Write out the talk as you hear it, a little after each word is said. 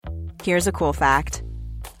Here's a cool fact.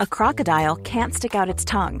 A crocodile can't stick out its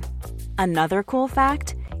tongue. Another cool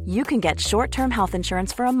fact, you can get short-term health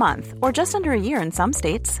insurance for a month or just under a year in some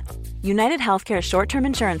states. United Healthcare short-term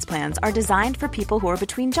insurance plans are designed for people who are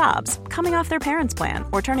between jobs, coming off their parents' plan,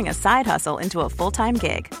 or turning a side hustle into a full-time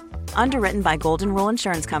gig. Underwritten by Golden Rule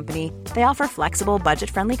Insurance Company, they offer flexible,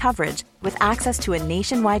 budget-friendly coverage with access to a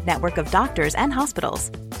nationwide network of doctors and hospitals.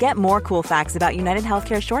 Get more cool facts about United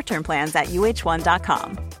Healthcare short-term plans at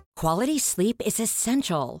uh1.com. Quality sleep is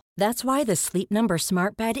essential. That's why the Sleep Number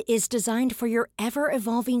Smart Bed is designed for your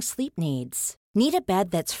ever-evolving sleep needs. Need a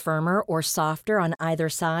bed that's firmer or softer on either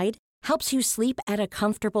side? Helps you sleep at a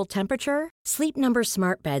comfortable temperature? Sleep Number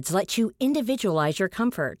Smart Beds let you individualize your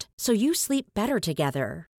comfort so you sleep better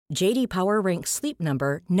together. J.D. Power ranks Sleep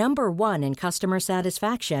Number number 1 in customer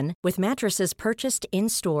satisfaction with mattresses purchased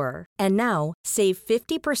in-store. And now, save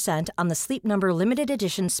 50% on the Sleep Number Limited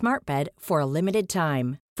Edition Smart Bed for a limited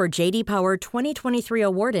time. For J.D. Power 2023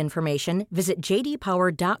 award information, visit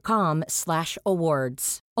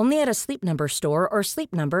jdpower.com/awards. Only at a Sleep Number store or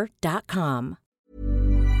sleepnumber.com.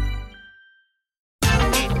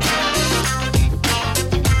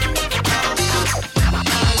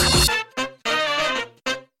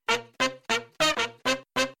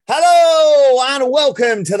 Hello and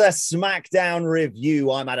welcome to the SmackDown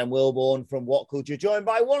Review. I'm Adam Wilborn from What Culture, joined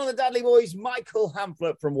by one of the Dudley Boys, Michael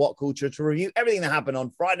Hamflett from What Culture, to review everything that happened on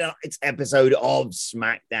Friday night's episode of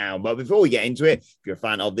SmackDown. But before we get into it, if you're a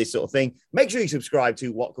fan of this sort of thing, make sure you subscribe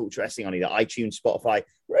to What Culture Wrestling on either iTunes, Spotify,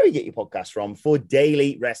 wherever you get your podcasts from, for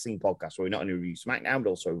daily wrestling podcasts where we not only review SmackDown, but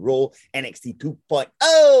also Raw, NXT 2.0,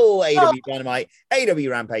 AEW Dynamite, AEW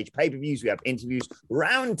Rampage, pay-per-views. We have interviews,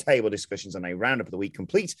 roundtable discussions, and a roundup of the week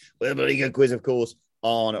complete with a bloody good quiz, of course,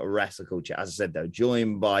 on Wrestle Culture. As I said, though,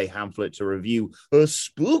 joined by Hamflett to review a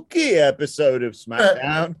spooky episode of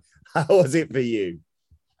SmackDown. How was it for you?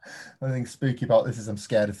 I think spooky about this is I'm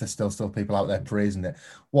scared if there's still people out there praising it.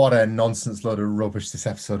 What a nonsense load of rubbish this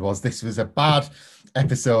episode was. This was a bad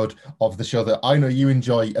episode of the show that I know you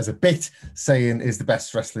enjoy as a bit, saying is the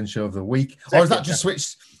best wrestling show of the week. Or is that just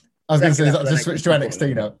switched? I was going to say, is that just switched to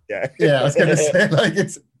NXT now? Yeah, I was going to say, like,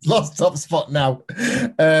 it's lost top spot now.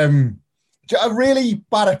 A really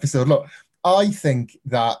bad episode. Look, I think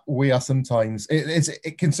that we are sometimes,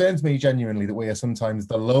 it concerns me genuinely that we are sometimes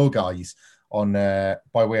the low guys on,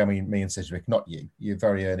 by way I mean me and Sidgwick, not you. You're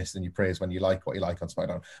very earnest and you praise when you like what you like on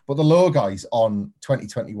SmackDown. But the low guys on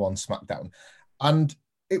 2021 SmackDown. And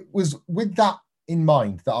it was with that in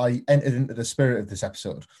mind that I entered into the spirit of this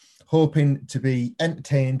episode, hoping to be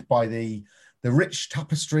entertained by the rich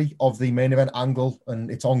tapestry of the main event angle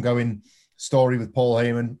and its ongoing story with Paul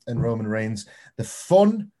Heyman and Roman Reigns, the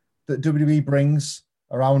fun that WWE brings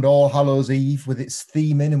around All Hallows Eve with its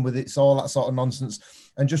theming and with its all that sort of nonsense,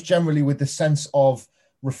 and just generally with the sense of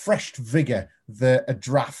refreshed vigor that a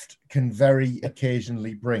draft can very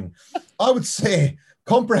occasionally bring. I would say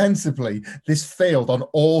comprehensively, this failed on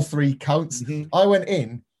all three counts. Mm-hmm. I went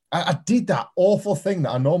in, I did that awful thing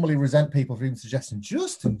that I normally resent people for even suggesting,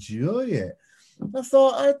 just enjoy it. I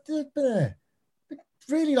thought I'd been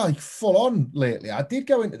really like full on lately. I did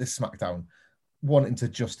go into this SmackDown wanting to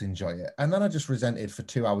just enjoy it. And then I just resented for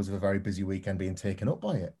 2 hours of a very busy weekend being taken up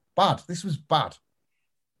by it. Bad. This was bad.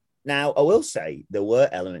 Now, I will say there were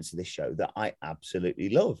elements of this show that I absolutely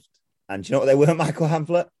loved. And do you know what they were, Michael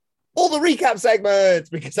Hamflett? All the recap segments,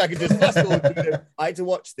 because I could just fast forward to them. I had to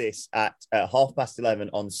watch this at 11:30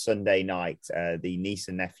 on Sunday night. The niece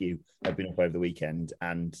and nephew have been up over the weekend.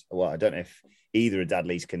 And, well, I don't know if either of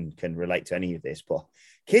Dudley's can relate to any of this, but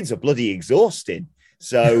kids are bloody exhausted.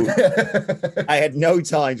 So I had no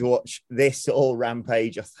time to watch this or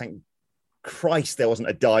Rampage. I thank Christ there wasn't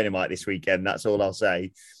a Dynamite this weekend. That's all I'll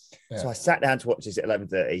say. Yeah. So I sat down to watch this at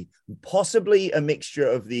 11:30, possibly a mixture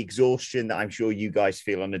of the exhaustion that I'm sure you guys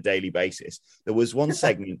feel on a daily basis. There was one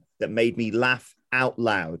segment that made me laugh out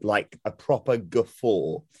loud, like a proper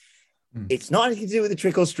guffaw. It's not anything to do with the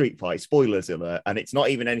Trickle Street fight, spoilers alert, and it's not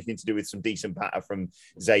even anything to do with some decent batter from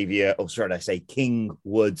Xavier, or sorry, I say King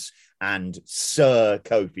Woods and Sir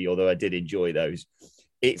Kofi, although I did enjoy those.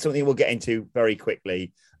 It's something we'll get into very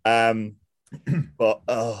quickly. But,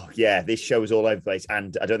 oh, yeah, this show was all over the place,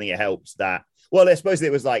 and I don't think it helps that, well, I suppose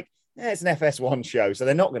it was like, it's an FS1 show, so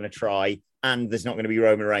they're not going to try, and there's not going to be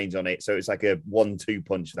Roman Reigns on it, so it's like a 1-2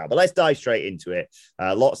 punch for that. But let's dive straight into it.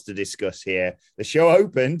 Lots to discuss here. The show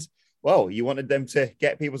opened. Well, you wanted them to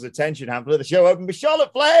get people's attention, Hamflett. The show opened with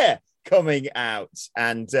Charlotte Flair coming out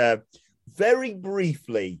and very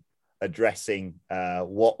briefly addressing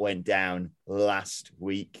what went down last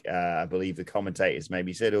week. I believe the commentators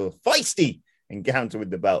maybe said, oh, feisty encounter with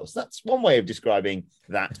the belts. That's one way of describing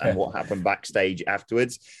that and what happened backstage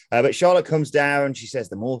afterwards. But Charlotte comes down. She says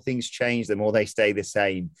the more things change, the more they stay the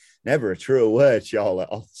same. Never a truer word, Charlotte,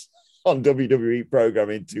 on WWE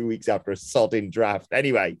programming 2 weeks after a sodding draft.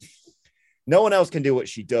 Anyway, no one else can do what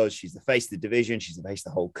she does. She's the face of the division. She's the face of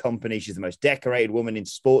the whole company. She's the most decorated woman in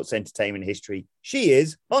sports entertainment history. She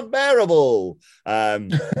is unbearable.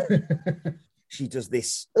 She does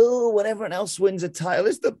this, when everyone else wins a title,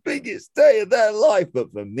 it's the biggest day of their life.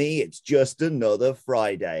 But for me, it's just another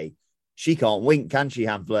Friday. She can't wink, can she,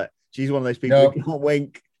 Hamlet? She's one of those people who can't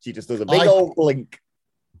wink. She just does a big old blink.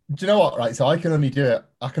 Do you know what, right? So I can only do it.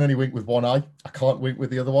 I can only wink with one eye. I can't wink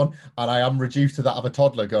with the other one. And I am reduced to that of a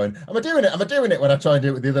toddler going, am I doing it? Am I doing it? When I try and do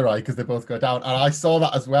it with the other eye because they both go down. And I saw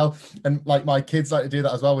that as well. And like my kids like to do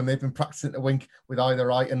that as well when they've been practicing to wink with either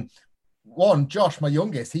eye. And Josh, my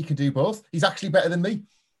youngest, he can do both. He's actually better than me.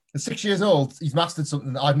 At 6 years old, he's mastered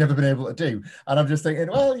something that I've never been able to do. And I'm just thinking,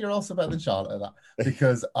 well, you're also better than Charlotte at that.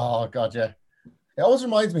 Because, oh, God, yeah. It always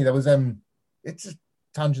reminds me, there was, it's just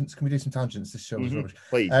tangents. Can we do some tangents? This show is rubbish.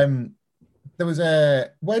 Please. There was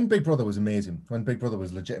when Big Brother was amazing, when Big Brother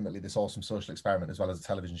was legitimately this awesome social experiment as well as a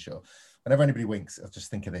television show. Whenever anybody winks, I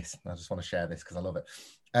just think of this. I just want to share this because I love it.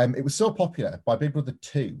 It was so popular. By Big Brother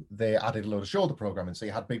 2, they added a load of shoulder programming. So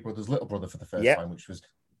you had Big Brother's Little Brother for the first time, which was,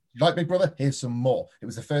 you like Big Brother? Here's some more. It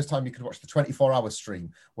was the first time you could watch the 24-hour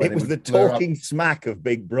stream. It was the talking smack of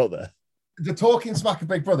Big Brother. The talking smack of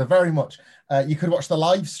Big Brother, very much. You could watch the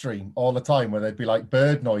live stream all the time where there'd be like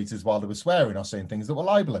bird noises while they were swearing or saying things that were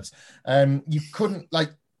libelous. You couldn't,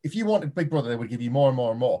 like, if you wanted Big Brother, they would give you more and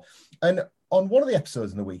more and more. And on one of the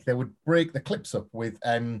episodes in the week, they would break the clips up with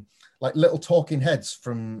like little talking heads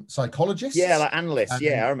from psychologists. Yeah, like analysts.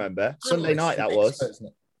 I remember. Sunday night that was.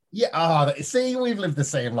 Yeah, see, we've lived the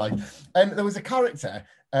same life. And there was a character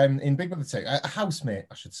in Big Brother 2, a housemate,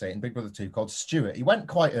 I should say, in Big Brother 2 called Stuart. He went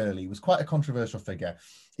quite early. He was quite a controversial figure.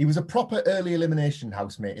 He was a proper early elimination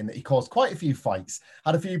housemate in that he caused quite a few fights,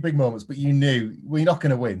 had a few big moments, but you knew we're not going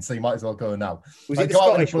to win, so you might as well go now. Was he the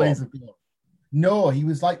Scottish one? No, he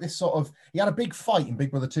was like this sort of, he had a big fight in Big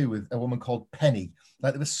Brother 2 with a woman called Penny.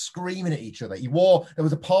 Like they were screaming at each other. There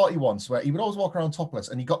was a party once where he would always walk around topless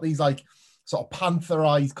and he got these like sort of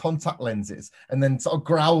panther-eyed contact lenses and then sort of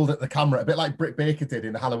growled at the camera, a bit like Britt Baker did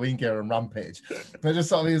in the Halloween Gear and Rampage. But just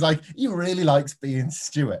sort of, he was like, he really likes being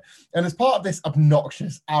Stuart. And as part of this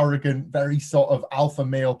obnoxious, arrogant, very sort of alpha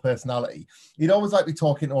male personality, he'd always like be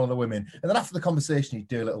talking to one of the women. And then after the conversation, he'd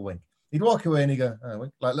do a little wink. He'd walk away and he'd go, oh,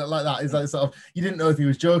 like that. It's like sort of, you didn't know if he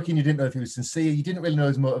was joking, you didn't know if he was sincere, you didn't really know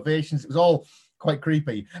his motivations. It was all quite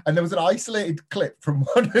creepy. And there was an isolated clip from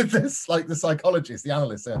one of this, like the psychologist, the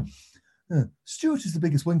analyst, saying, Stuart is the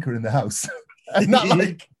biggest winker in the house. And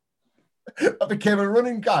that became a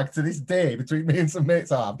running gag to this day between me and some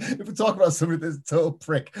mates I have. If we talk about somebody that's a total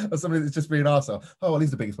prick or somebody that's just being an arsehole, oh, well,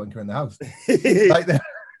 he's the biggest winker in the house. Like that.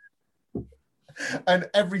 And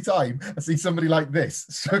every time I see somebody like this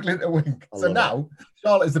struggling to wink. So now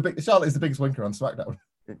Charlotte is the biggest winker on SmackDown.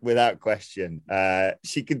 Without question.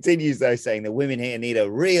 She continues though saying the women here need a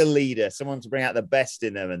real leader, someone to bring out the best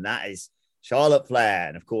in them, and that is Charlotte Flair.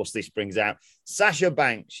 And of course, this brings out Sasha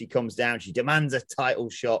Banks. She comes down, she demands a title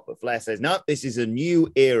shot, but Flair says, no, this is a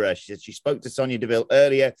new era. She said she spoke to Sonya Deville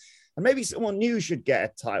earlier, and maybe someone new should get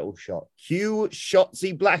a title shot. Cue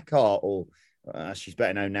Shotzi Blackheart, or she's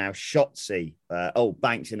better known now, Shotzi.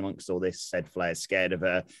 Banks in amongst all this, said Flair, scared of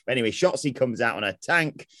her. But anyway, Shotzi comes out on a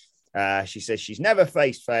tank. She says she's never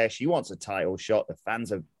faced Flair. She wants a title shot. The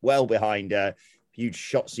fans are well behind her. Huge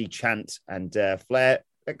Shotzi chant, and Flair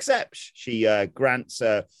accepts. She grants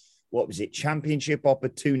championship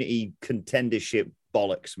opportunity contendership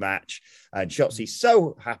bollocks match, and Shotzi's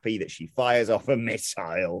so happy that she fires off a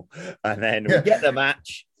missile, and then we get the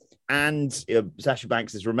match, and Sasha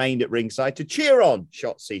Banks has remained at ringside to cheer on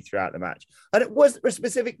Shotzi throughout the match. And it was a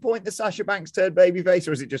specific point that Sasha Banks turned babyface,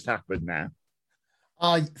 or has it just happened now?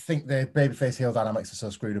 I think the babyface heel dynamics are so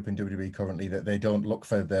screwed up in WWE currently that they don't look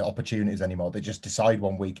for the opportunities anymore. They just decide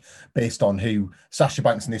one week based on who Sasha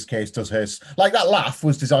Banks in this case does hers. Like that laugh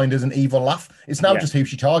was designed as an evil laugh. It's now just who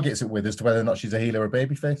she targets it with as to whether or not she's a heel or a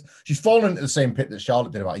babyface. She's fallen into the same pit that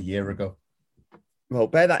Charlotte did about a year ago. Well,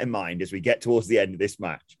 bear that in mind as we get towards the end of this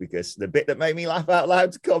match, because the bit that made me laugh out loud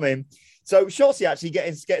is coming. So Shotzi actually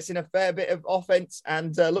gets in a fair bit of offense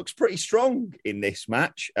and looks pretty strong in this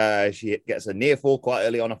match. She gets a near fall quite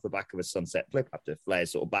early on off the back of a sunset flip after Flair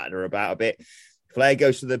sort of battered her about a bit. Flair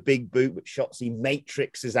goes for the big boot, but Shotzi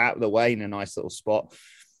matrixes out of the way in a nice little spot.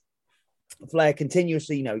 Flair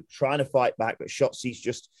continuously, trying to fight back, but Shotzi's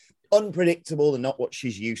just unpredictable and not what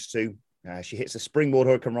she's used to. She hits a springboard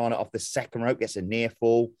hurricanrana off the second rope, gets a near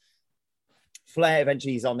fall. Flair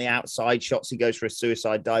eventually is on the outside. Shotzi goes for a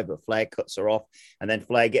suicide dive, but Flair cuts her off. And then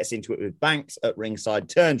Flair gets into it with Banks at ringside,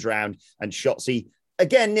 turns around, and Shotzi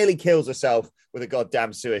again nearly kills herself with a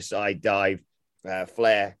goddamn suicide dive.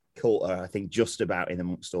 Flair caught her, I think, just about in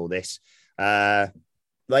amongst all this.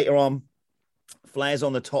 Later on, Flair's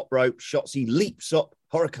on the top rope. Shotzi leaps up.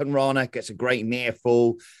 Hurricane Rana gets a great near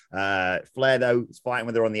fall. Flair, though, is fighting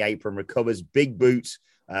with her on the apron, recovers big boots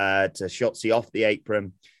to Shotzi off the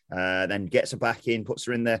apron. Then gets her back in, puts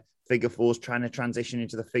her in the figure fours, trying to transition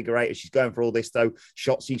into the figure eight. As she's going for all this, though,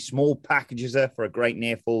 Shotzi small packages her for a great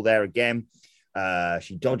near fall there again.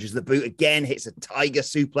 She dodges the boot again, hits a tiger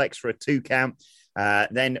suplex for a 2 count.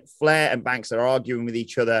 Then Flair and Banks are arguing with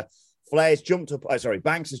each other. Banks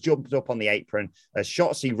has jumped up on the apron. As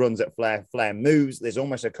Shotzi runs at Flair, Flair moves. There's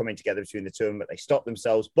almost a coming together between the two of them, but they stop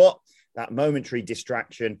themselves. But that momentary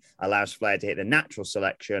distraction allows Flair to hit the natural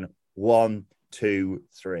selection. 1, 2,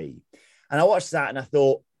 3. And I watched that and I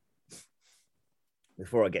thought,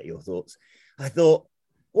 before I get your thoughts, I thought,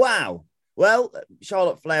 wow, well,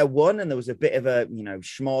 Charlotte Flair won and there was a bit of a,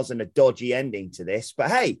 schmoz and a dodgy ending to this.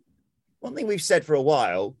 But hey, one thing we've said for a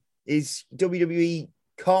while is WWE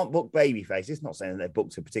can't book baby faces. Not saying that they're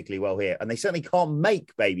booked particularly well here, and they certainly can't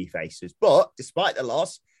make baby faces. But despite the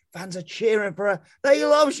loss, fans are cheering for her. They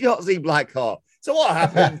love Shotzi Blackheart. So what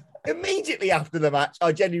happened? Immediately after the match,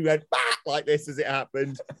 I genuinely went back like this as it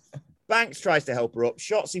happened. Banks tries to help her up.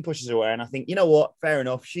 Shotzi pushes her away, and I think, you know what? Fair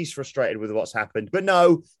enough. She's frustrated with what's happened. But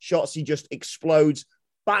no, Shotzi just explodes,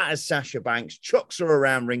 batters Sasha Banks, chucks her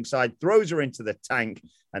around ringside, throws her into the tank,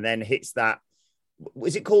 and then hits that.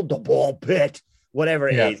 Is it called the ball pit? Whatever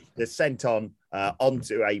it is, the senton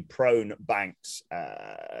onto a prone Banks,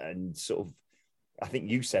 and sort of, I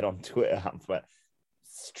think you said on Twitter, Hamflet,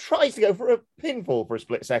 tries to go for a pinfall for a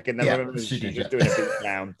split second. Then she's just doing a beat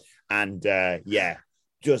down, and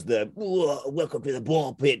just the welcome to the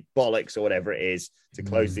ball pit bollocks or whatever it is to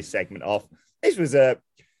close this segment off. This was a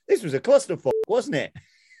clusterfuck, wasn't it?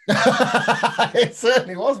 It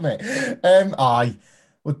certainly was, mate.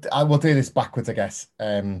 I will do this backwards, I guess,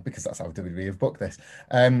 because that's how WWE have booked this.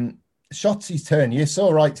 Shotzi's turn. You're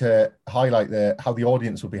so right to highlight how the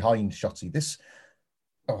audience were behind Shotzi.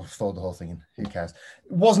 I've thought the whole thing in. Who cares?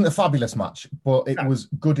 It wasn't a fabulous match, but it was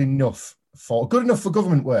good enough for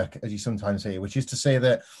government work, as you sometimes hear, which is to say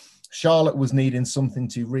that Charlotte was needing something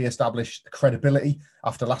to re-establish credibility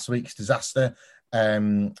after last week's disaster.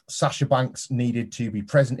 Sasha Banks needed to be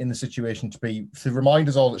present in the situation to remind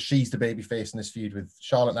us all that she's the babyface in this feud with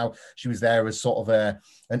Charlotte now. She was there as sort of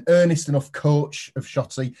an earnest enough coach of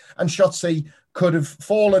Shotzi, and Shotzi could have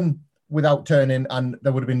fallen without turning and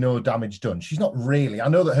there would have been no damage done. She's not really. I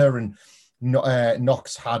know that her and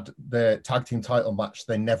Nox had the tag team title match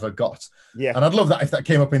they never got. Yeah. And I'd love that if that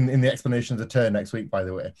came up in the explanation of the turn next week, by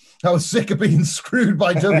the way. I was sick of being screwed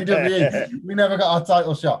by WWE. We never got our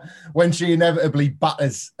title shot when she inevitably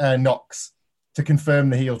batters Nox to confirm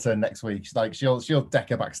the heel turn next week. She'll deck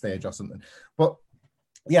her backstage or something. But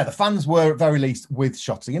yeah, the fans were at very least with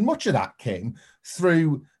Shotzi, and much of that came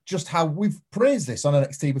through just how we've praised this on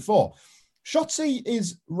NXT before. Shotzi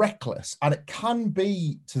is reckless, and it can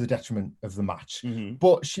be to the detriment of the match,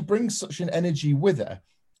 but she brings such an energy with her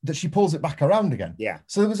that she pulls it back around again. Yeah.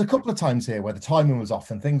 So there was a couple of times here where the timing was off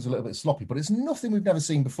and things were a little bit sloppy, but it's nothing we've never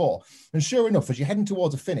seen before. And sure enough, as you're heading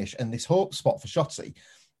towards a finish and this hope spot for Shotzi,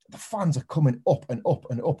 the fans are coming up and up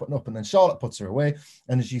and up and up, and then Charlotte puts her away.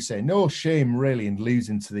 And as you say, no shame really in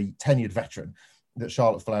losing to the tenured veteran that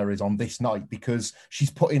Charlotte Flair is on this night, because she's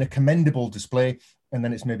put in a commendable display. And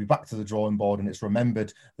then it's maybe back to the drawing board and it's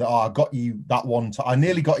remembered that, I got you that one time. I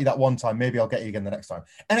nearly got you that one time. Maybe I'll get you again the next time.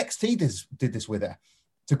 NXT did this with her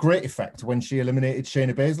to great effect when she eliminated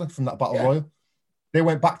Shayna Baszler from that Battle Royal. They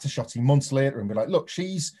went back to Shotzi months later and be like, look,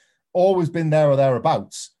 she's always been there or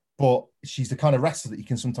thereabouts, but she's the kind of wrestler that you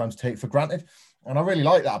can sometimes take for granted. And I really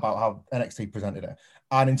like that about how NXT presented her.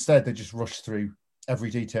 And instead they just rushed through every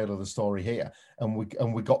detail of the story here. And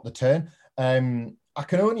we got the turn. I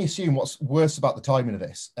can only assume what's worse about the timing of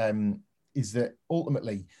this is that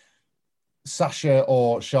ultimately Sasha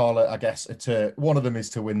or Charlotte, I guess, one of them is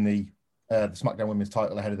to win the SmackDown Women's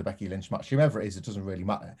title ahead of the Becky Lynch match. Whoever it is, it doesn't really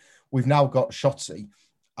matter. We've now got Shotzi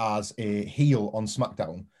as a heel on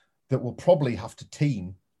SmackDown that will probably have to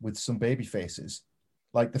team with some baby faces.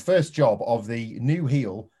 Like, the first job of the new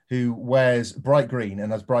heel who wears bright green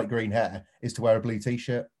and has bright green hair is to wear a blue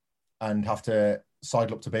t-shirt and have to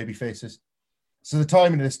sidle up to baby faces. So the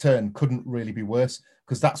timing of this turn couldn't really be worse,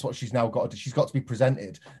 because that's what she's now got to do. She's got to be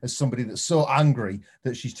presented as somebody that's so angry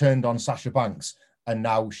that she's turned on Sasha Banks, and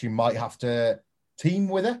now she might have to team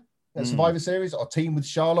with her at Survivor Series, or team with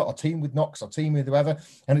Charlotte, or team with Knox, or team with whoever.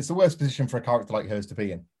 And it's the worst position for a character like hers to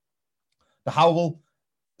be in. The Howl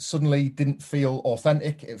suddenly didn't feel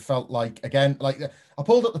authentic. It felt like, again, like I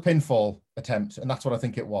pulled up the pinfall attempt, and that's what I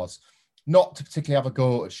think it was. Not to particularly have a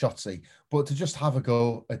go at Shotzi, but to just have a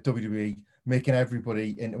go at WWE, making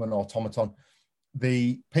everybody into an automaton.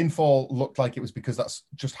 The pinfall looked like it was because that's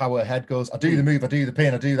just how her head goes. I do the move, I do the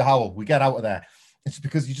pin, I do the Howl. We get out of there. It's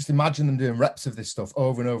because you just imagine them doing reps of this stuff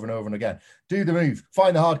over and over and over and again. Do the move,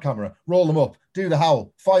 find the hard camera, roll them up, do the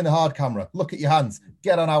Howl, find the hard camera, look at your hands,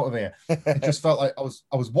 get on out of here. It just felt like I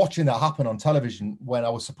was watching that happen on television when I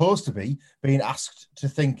was supposed to be being asked to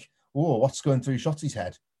think, oh, what's going through Shotzi's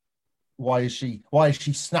head? Why is she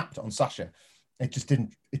snapped on Sasha? It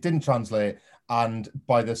didn't translate. And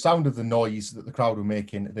by the sound of the noise that the crowd were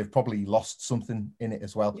making, they've probably lost something in it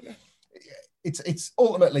as well. Yeah. It's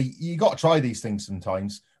ultimately, you got to try these things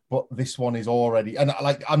sometimes, but this one is already, and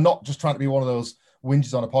like, I'm not just trying to be one of those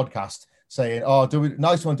whinges on a podcast saying, oh,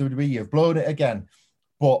 nice one, WWE, you've blown it again.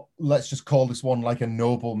 But let's just call this one like a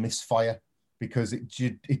noble misfire, because it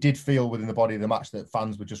did feel within the body of the match that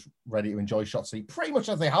fans were just ready to enjoy Shotzi, pretty much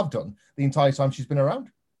as they have done the entire time she's been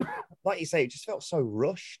around. Like you say, it just felt so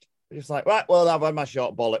rushed. It's like, right, well, I've had my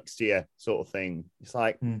shot, bollocks to you, sort of thing. It's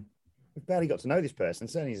like, we've barely got to know this person.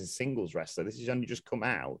 Certainly as a singles wrestler, this has only just come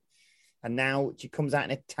out. And now she comes out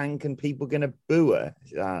in a tank and people are going to boo her.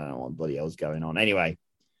 I don't know what bloody hell's going on. Anyway.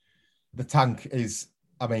 The tank is,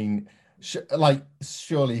 I mean,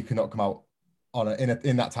 surely you cannot come out on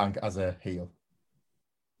in that tank as a heel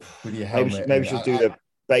with your helmet. Maybe she'll do the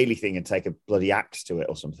Bailey thing and take a bloody axe to it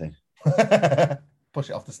or something. Push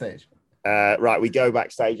it off the stage. Right, we go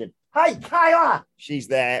backstage and hey, Kyla! She's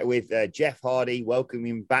there with Jeff Hardy, welcoming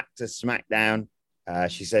him back to SmackDown.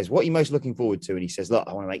 She says, what are you most looking forward to? And he says, look,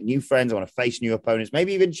 I want to make new friends. I want to face new opponents,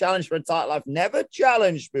 maybe even challenge for a title I've never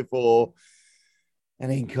challenged before.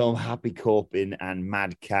 And in come Happy Corbin and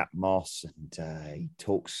Madcap Moss. And he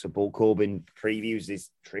talks about Corbin, previews this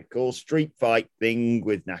trickle street fight thing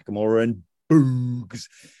with Nakamura and Boogs.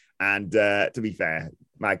 And to be fair,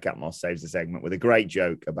 Madcap Moss saves the segment with a great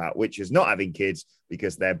joke about witches not having kids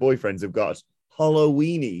because their boyfriends have got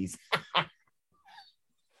Halloweenies.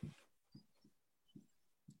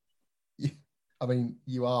 I mean,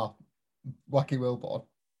 you are Wacky Wilborn,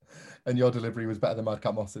 and your delivery was better than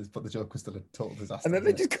Madcap Moss's, but the joke was still a total disaster. And then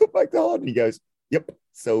they just come back to Hardy and he goes, yep,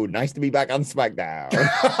 so nice to be back on SmackDown.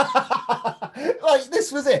 Like,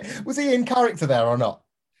 this was it. Was he in character there or not?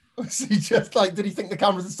 Was he just like, did he think the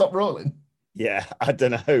cameras had stopped rolling? Yeah, I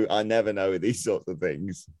don't know. I never know with these sorts of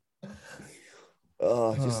things.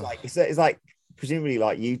 Oh, just like, it's like, presumably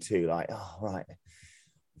like you two, like, oh, right.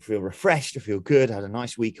 I feel refreshed. I feel good. I had a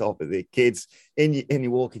nice week off with the kids. In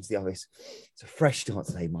you walk into the office. It's a fresh start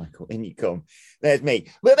today, Michael. In you come. There's me.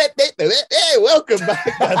 Hey, welcome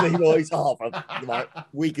back. Bradley Boys. Oh, my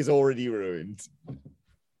week is already ruined.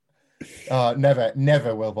 Never,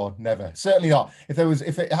 Wilborn, never. Certainly not. If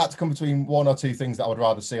it had to come between one or two things that I would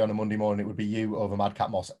rather see on a Monday morning, it would be you over Madcap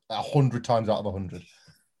Moss 100 times out of 100.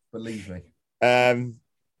 Believe me.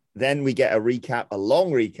 Then we get a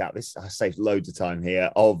long recap. I saved loads of time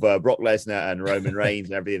here of Brock Lesnar and Roman Reigns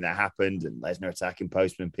and everything that happened, and Lesnar attacking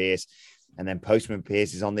Postman Pearce, and then Postman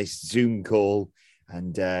Pearce is on this Zoom call.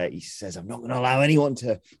 And he says, I'm not going to allow anyone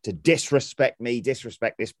to disrespect me,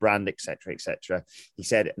 disrespect this brand, etc., etc. He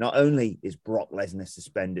said, not only is Brock Lesnar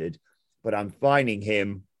suspended, but I'm fining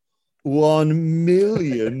him $1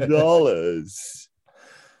 million.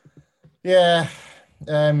 Yeah.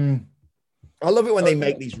 I love it when they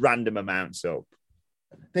make these random amounts up.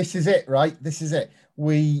 This is it, right? This is it.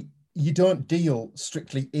 You don't deal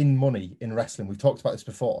strictly in money in wrestling. We've talked about this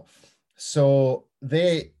before. So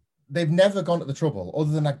they've never gone to the trouble,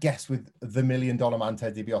 other than, I guess, with the $1 million man,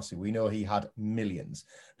 Ted DiBiase. We know he had millions.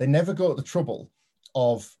 They never go to the trouble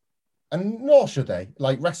of, and nor should they,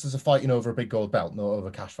 like wrestlers are fighting over a big gold belt, not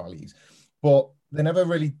over cash values. But they never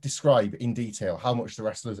really describe in detail how much the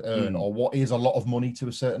wrestlers earn or what is a lot of money to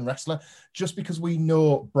a certain wrestler. Just because we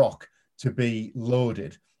know Brock to be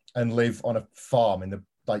loaded and live on a farm in the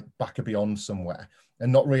back of beyond somewhere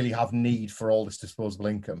and not really have need for all this disposable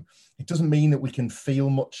income, it doesn't mean that we can feel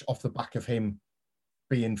much off the back of him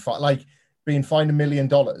being fined $1 million.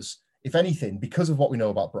 If anything, because of what we know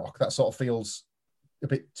about Brock, that sort of feels a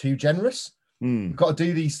bit too generous. You've got to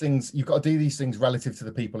do these things. You've got to do these things relative to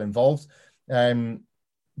the people involved.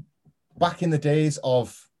 Back in the days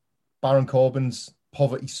of Baron Corbin's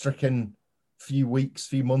poverty-stricken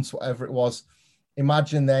few months, whatever it was,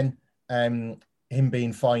 imagine then him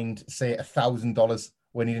being fined, say, $1,000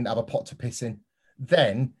 when he didn't have a pot to piss in.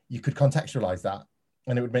 Then you could contextualize that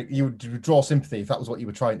and it would make you would draw sympathy if that was what you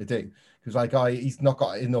were trying to do. Because like, he's not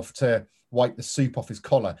got enough to wipe the soup off his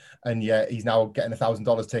collar, and yet he's now getting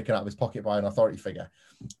 $1,000 taken out of his pocket by an authority figure.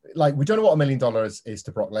 Like, we don't know what $1 million is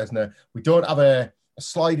to Brock Lesnar. We don't have a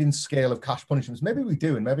sliding scale of cash punishments. Maybe we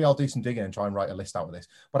do, and maybe I'll do some digging and try and write a list out of this.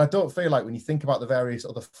 But I don't feel like when you think about the various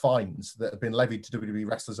other fines that have been levied to WWE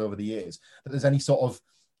wrestlers over the years, that there's any sort of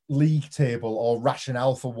league table or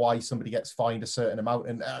rationale for why somebody gets fined a certain amount.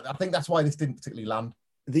 And I think that's why this didn't particularly land.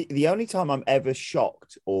 The only time I'm ever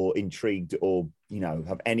shocked or intrigued or,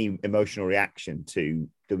 have any emotional reaction to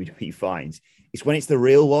WWE fines is when it's the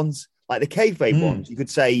real ones. Like the kayfabe ones, you could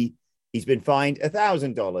say he's been fined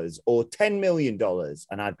 $1,000 or $10 million.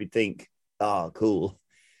 And I'd think, oh, cool.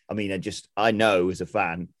 I mean, I know as a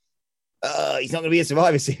fan, he's not going to be a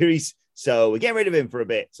Survivor Series. So we're getting rid of him for a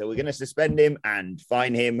bit. So we're going to suspend him and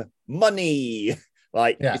fine him money.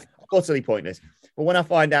 It's utterly pointless. But when I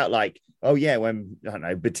find out, oh yeah, when, I don't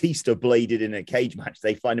know, Batista bladed in a cage match,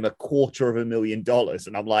 they fined him $250,000.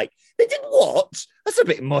 And I'm like, they did what? That's a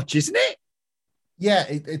bit much, isn't it? Yeah,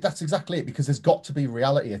 that's exactly it, because there's got to be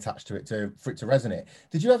reality attached to it for it to resonate.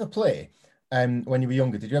 Did you ever play, when you were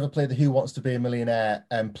younger, did you ever play the Who Wants to Be a Millionaire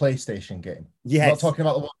PlayStation game? Yes. I'm not talking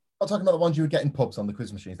about the ones you would get in pubs on the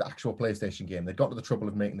quiz machines, the actual PlayStation game. They'd got to the trouble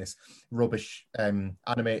of making this rubbish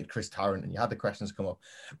animated Chris Tarrant, and you had the questions come up.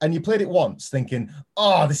 And you played it once thinking,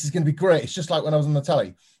 oh, this is going to be great. It's just like when I was on the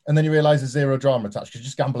telly. And then you realise there's zero drama attached because you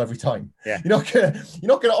just gamble every time. Yeah. You're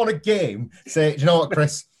not gonna on a game say, do you know what,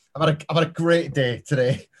 Chris? I've had a great day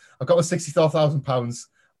today. I've got my £64,000.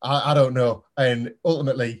 I don't know. And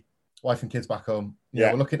ultimately, wife and kids back home.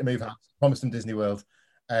 We're looking to move house. Promised them Disney World.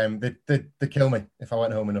 They kill me if I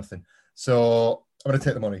went home with nothing. So I'm going to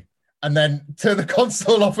take the money and then turn the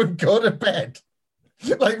console off and go to bed.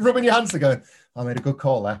 Like rubbing your hands together. I made a good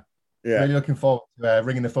call there. Yeah. Really looking forward to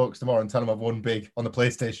ringing the folks tomorrow and telling them I've won big on the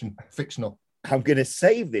PlayStation. Fictional. I'm going to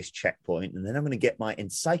save this checkpoint and then I'm going to get my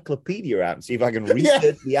encyclopedia out and see if I can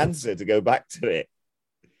research the answer to go back to it.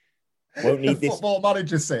 Won't need this football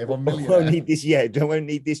manager save $1 million. Won't need this. Yeah, won't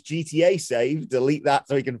need this GTA save. Delete that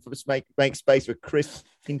so he can make space for Chris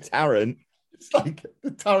Tarrant. It's like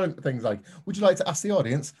the Tarrant thing's like, would you like to ask the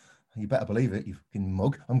audience? You better believe it, you fucking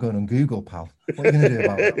mug. I'm going on Google, pal. What are you going to do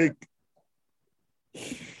about it?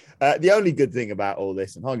 The only good thing about all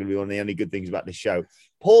this, and arguably one of the only good things about this show,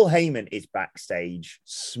 Paul Heyman is backstage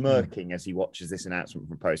smirking as he watches this announcement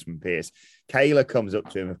from Postman Pearce. Kayla comes up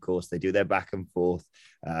to him, of course. They do their back and forth.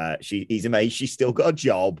 He's amazed she's still got a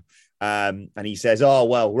job. And he says, oh,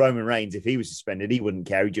 well, Roman Reigns, if he was suspended, he wouldn't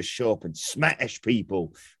care. He'd just show up and smash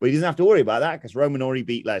people. But he doesn't have to worry about that because Roman already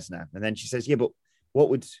beat Lesnar. And then she says, yeah, but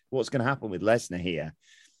what's going to happen with Lesnar here?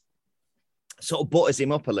 Sort of butters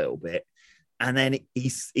him up a little bit. And then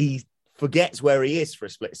he forgets where he is for a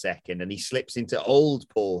split second and he slips into old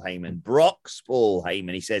Paul Heyman, Brock's Paul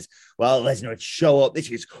Heyman. He says, well, Lesnar would show up.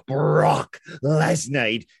 This is Brock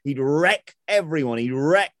Lesnar. He'd wreck everyone. He'd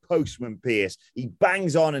wreck Postman Pearce. He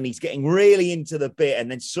bangs on and he's getting really into the bit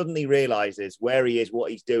and then suddenly realizes where he is,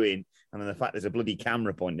 what he's doing. And then the fact there's a bloody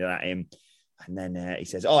camera pointed at him. And then he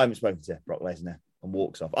says, oh, I haven't spoken to Brock Lesnar, and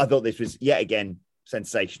walks off. I thought this was yet again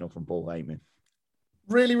sensational from Paul Heyman.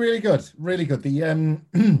 Really, really good. Really good. The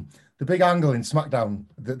the big angle in SmackDown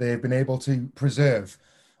that they've been able to preserve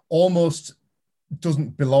almost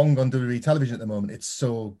doesn't belong on WWE television at the moment. It's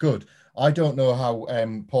so good. I don't know how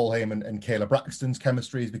Paul Heyman and Kayla Braxton's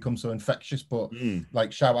chemistry has become so infectious, but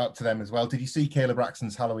shout out to them as well. Did you see Kayla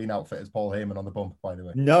Braxton's Halloween outfit as Paul Heyman on the bump, by the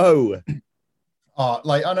way? No. And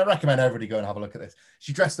I recommend everybody go and have a look at this.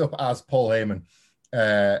 She dressed up as Paul Heyman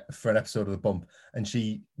for an episode of The Bump, and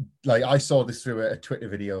she, I saw this through a Twitter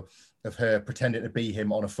video of her pretending to be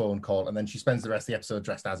him on a phone call, and then she spends the rest of the episode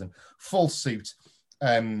dressed as him, full suit,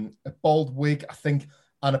 a bald wig, I think,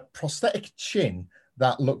 and a prosthetic chin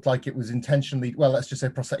that looked like it was intentionally, well, let's just say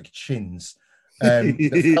prosthetic chins.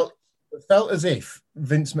 It felt as if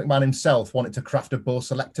Vince McMahon himself wanted to craft a Bo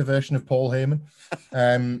Selector version of Paul Heyman.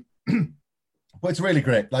 But it's really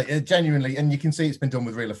great, genuinely, and you can see it's been done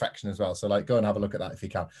with real affection as well. So, go and have a look at that if you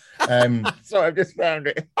can. Sorry, I've just found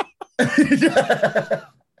it.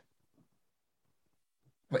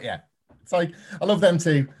 But yeah, it's I love them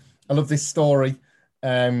too. I love this story,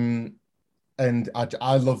 and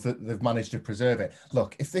I love that they've managed to preserve it.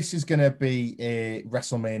 Look, if this is going to be a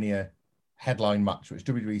WrestleMania headline match, which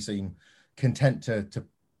WWE seem content to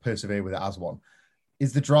persevere with it as one,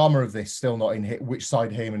 is the drama of this still not in which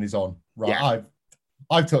side Heyman is on? Right, yeah.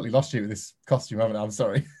 I've totally lost you with this costume, haven't I? I'm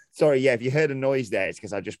sorry. Sorry, yeah, if you heard a noise there, it's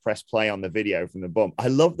because I just pressed play on the video from The Bump. I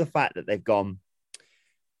love the fact that they've gone,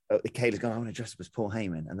 Kayla's gone, I want to dress up as Paul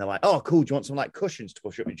Heyman. And they're like, oh, cool. Do you want some like cushions to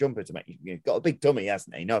push up your jumper to make you got a big dummy,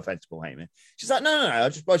 hasn't he? No offense to Paul Heyman. She's like, no, I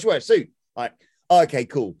just wear a suit. Like, oh, okay,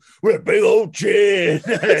 cool. With a big old chin.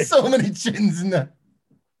 So many chins in there.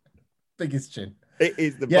 Biggest chin. It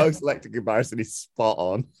is the most electric comparison. Is spot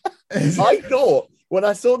on. I thought when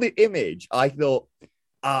I saw the image, I thought,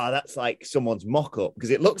 that's like someone's mock-up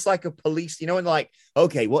because it looks like a police, and like,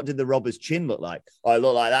 okay, what did the robber's chin look like? Oh, it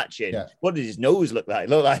looked like that chin. Yeah. What did his nose look like?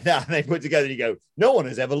 It looked like that. And they put together and you go, no one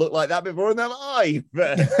has ever looked like that before in their life.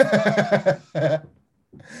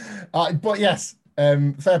 But yes,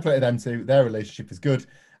 fair play to them too. Their relationship is good.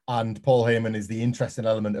 And Paul Heyman is the interesting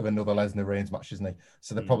element of another Lesnar Reigns match, isn't he?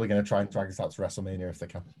 So they're probably going to try and drag us out to WrestleMania if they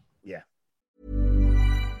can. Yeah.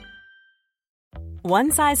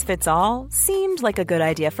 One size fits all seemed like a good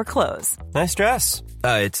idea for clothes. Nice dress.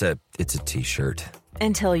 It's a t-shirt.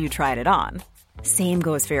 Until you tried it on. Same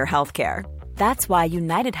goes for your healthcare. That's why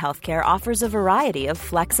United Healthcare offers a variety of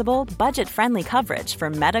flexible, budget-friendly coverage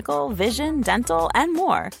for medical, vision, dental, and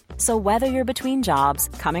more. So whether you're between jobs,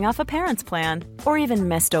 coming off a parent's plan, or even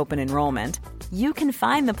missed open enrollment, you can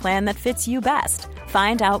find the plan that fits you best.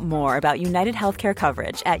 Find out more about United Healthcare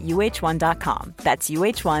coverage at uh1.com. That's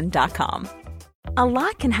uh1.com. A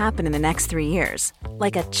lot can happen in the next 3 years.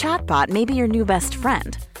 Like a chatbot may be your new best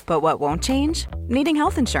friend. But what won't change? Needing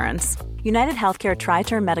health insurance. United Healthcare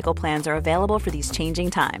Tri-Term Medical Plans are available for these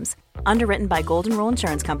changing times. Underwritten by Golden Rule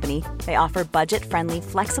Insurance Company, they offer budget-friendly,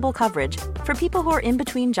 flexible coverage for people who are in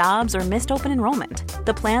between jobs or missed open enrollment.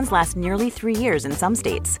 The plans last nearly 3 years in some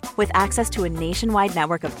states, with access to a nationwide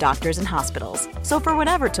network of doctors and hospitals. So for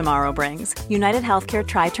whatever tomorrow brings, United Healthcare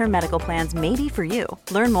Tri-Term Medical Plans may be for you.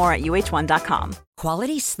 Learn more at uh1.com.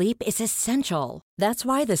 Quality sleep is essential. That's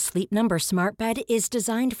why the Sleep Number Smart Bed is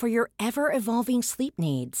designed for your ever-evolving sleep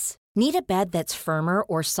needs. Need a bed that's firmer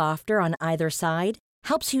or softer on either side?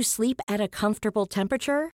 Helps you sleep at a comfortable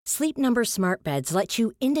temperature? Sleep Number Smart Beds let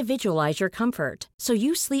you individualize your comfort so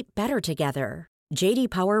you sleep better together. J.D.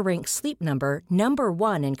 Power ranks Sleep Number number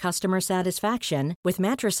 1 in customer satisfaction with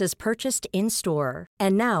mattresses purchased in-store.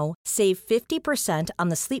 And now, save 50% on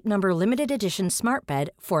the Sleep Number Limited Edition Smart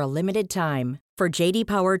Bed for a limited time. For J.D.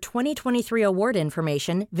 Power 2023 award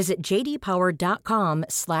information, visit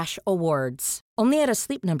jdpower.com/awards. Only at a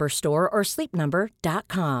Sleep Number store or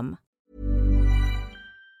sleepnumber.com.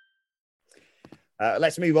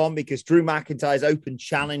 Let's move on because Drew McIntyre's open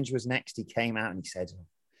challenge was next. He came out and he said,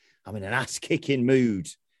 I'm in an ass-kicking mood.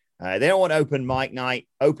 They don't want open mic night,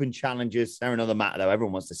 open challenges. They're another matter, though.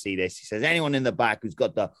 Everyone wants to see this. He says, anyone in the back who's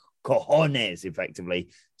got the cojones, effectively,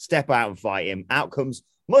 step out and fight him. Out comes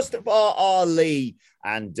Mustafa Ali,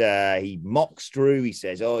 and he mocks Drew. He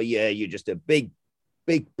says, oh, yeah, you're just a big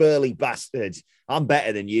burly bastard. I'm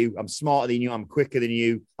better than you. I'm smarter than you. I'm quicker than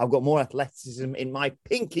you. I've got more athleticism in my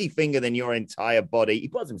pinky finger than your entire body. He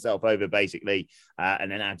puts himself over, basically,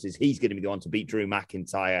 and announces he's going to be the one to beat Drew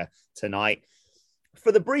McIntyre tonight.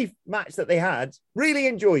 For the brief match that they had, really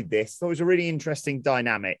enjoyed this. Thought it was a really interesting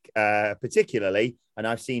dynamic, particularly, and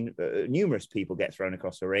I've seen numerous people get thrown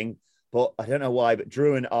across the ring, but I don't know why, but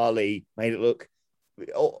Drew and Ali made it look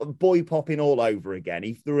boy popping all over again.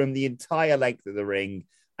 He threw him the entire length of the ring,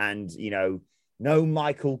 and, no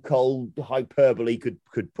Michael Cole hyperbole could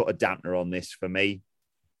put a dampener on this for me.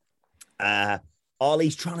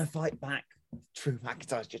 Ali's trying to fight back. Drew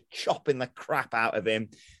McIntyre's just chopping the crap out of him.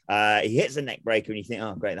 He hits a neck breaker and you think,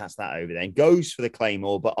 oh, great, that's that over then. Goes for the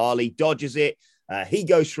Claymore, but Ali dodges it. He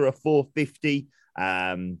goes for a 450,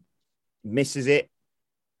 misses it,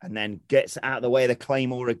 and then gets out of the way of the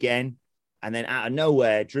Claymore again. And then out of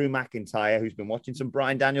nowhere, Drew McIntyre, who's been watching some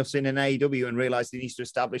Bryan Danielson in AEW and realized he needs to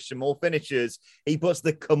establish some more finishers, he puts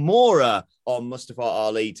the Kimura on Mustafa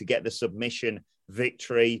Ali to get the submission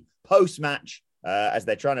victory. Post-match, as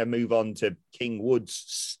they're trying to move on to King Wood's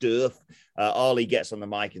stuff, Ali gets on the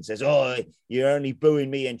mic and says, oh, you're only booing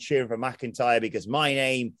me and cheering for McIntyre because my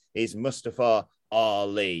name is Mustafa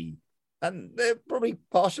Ali. And they're probably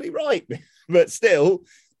partially right, but still...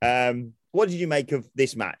 what did you make of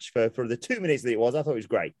this match for the 2 minutes that it was? I thought it was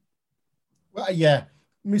great. Well, yeah,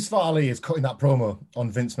 Mustafa Ali is cutting that promo on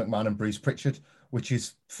Vince McMahon and Bruce Pritchard, which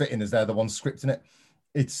is fitting as they're the ones scripting it.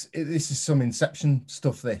 This is some Inception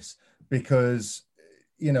stuff, this, because,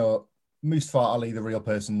 Mustafa Ali, the real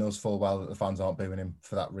person, knows full well that the fans aren't booing him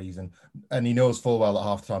for that reason. And he knows full well that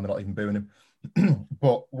half the time they're not even booing him.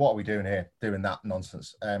 But what are we doing here, doing that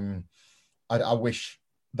nonsense? I wish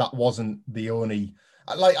that wasn't the only...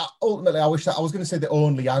 ultimately, I wish that I was going to say the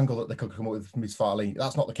only angle that they could come up with from Mustafa Ali.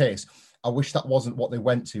 That's not the case. I wish that wasn't what they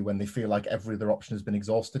went to when they feel like every other option has been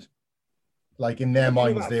exhausted. Like in their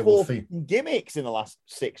minds, they will feel gimmicks in the last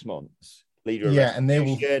 6 months. leader of and they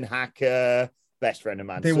will hacker, best friend of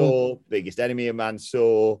Mansoor, biggest enemy of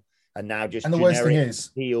Mansoor, and now just and the generic worst thing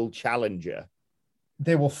is heel challenger.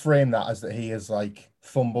 They will frame that as that he has like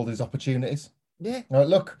fumbled his opportunities. Yeah.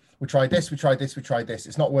 Look, we tried this.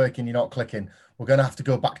 It's not working. You're not clicking. We're going to have to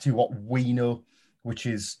go back to what we know, which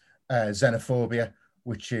is xenophobia,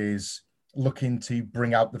 which is looking to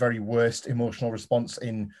bring out the very worst emotional response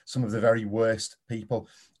in some of the very worst people.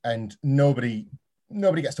 And nobody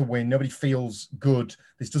gets to win. Nobody feels good.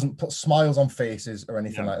 This doesn't put smiles on faces or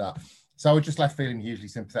anything like that. So I was just left feeling hugely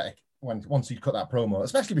sympathetic once you cut that promo,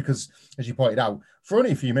 especially because, as you pointed out, for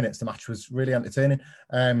only a few minutes, the match was really entertaining.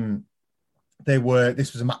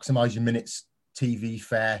 This was a maximize your minutes TV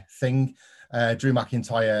fair thing. Drew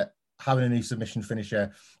McIntyre having a new submission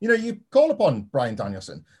finisher. You call upon Bryan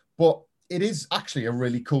Danielson, but it is actually a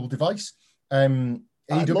really cool device. AEW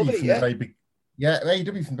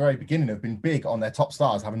from the very beginning have been big on their top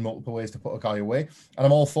stars having multiple ways to put a guy away. And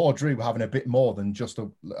I'm all for Drew having a bit more than just a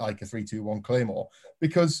 3-2-1 Claymore,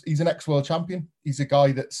 because he's an ex-world champion. He's a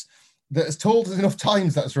guy that has told us enough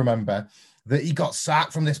times, let's remember, that he got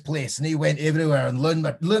sacked from this place and he went everywhere and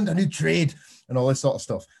learned a new trade and all this sort of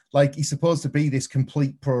stuff. Like, he's supposed to be this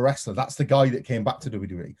complete pro wrestler. That's the guy that came back to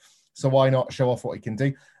WWE. So why not show off what he can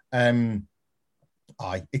do? I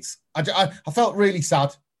felt really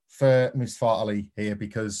sad for Mustafa Ali here,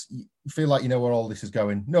 because you feel like you know where all this is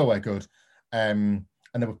going. Nowhere good. And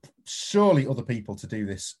there were surely other people to do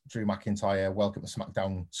this Drew McIntyre Welcome to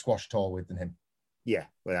SmackDown squash tour with than him. Yeah,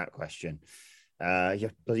 without question.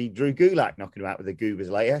 Bloody Drew Gulak knocking him out with the Goobers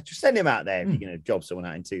later. Just send him out there if you're going to job someone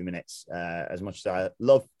out in 2 minutes. As much as I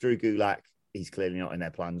love Drew Gulak, he's clearly not in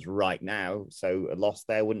their plans right now. So a loss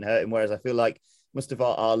there wouldn't hurt him. Whereas I feel like Mustafa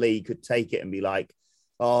Ali could take it and be like,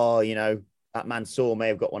 oh, that Mansoor may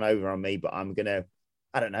have got one over on me, but I'm going to,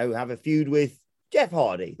 I don't know, have a feud with Jeff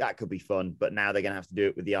Hardy. That could be fun. But now they're going to have to do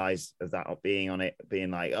it with the eyes of that being on it,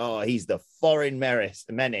 being like, oh, he's the foreign menace.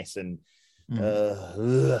 And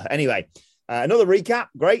anyway, another recap.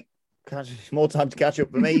 Great. More time to catch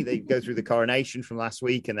up for me. They go through the coronation from last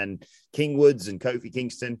week, and then King Woods and Kofi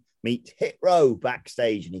Kingston meet Hit Row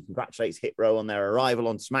backstage, and he congratulates Hit Row on their arrival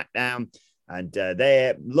on SmackDown. And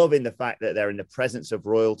they're loving the fact that they're in the presence of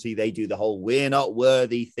royalty. They do the whole "we're not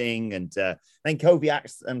worthy" thing. And then Kofi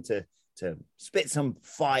asks them to spit some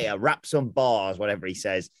fire, rap some bars, whatever he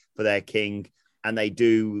says, for their king. And they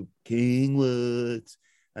do King Woods.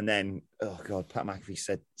 And then, oh God, Pat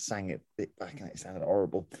McAfee sang it back, and it sounded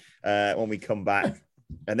horrible when we come back.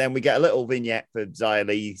 And then we get a little vignette for Xia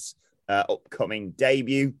Li's upcoming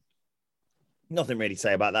debut. Nothing really to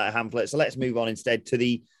say about that, Hamlet. So let's move on instead to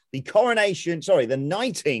the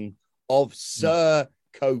knighting of Sir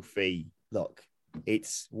Kofi. Look,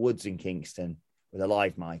 it's Woods and Kingston with a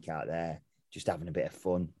live mic out there, just having a bit of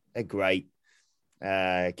fun. They're great.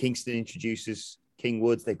 Kingston introduces King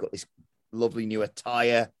Woods. They've got this lovely new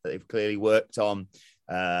attire that they've clearly worked on.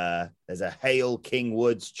 There's a Hail King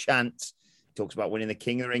Woods chant. He talks about winning the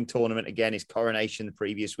King of the Ring tournament again, his coronation the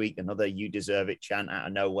previous week, another "you deserve it" chant out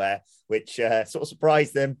of nowhere, which sort of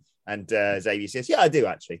surprised them. And Xavier says, yeah, I do,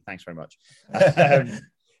 actually. Thanks very much.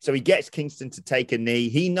 So he gets Kingston to take a knee.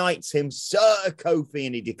 He knights him Sir Kofi,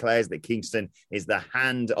 and he declares that Kingston is the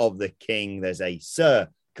hand of the king. There's a Sir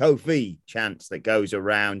Kofi chant that goes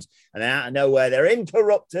around, and then out of nowhere, they're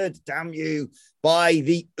interrupted, damn you, by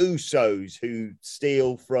the Usos, who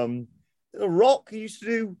steal from The Rock, who used to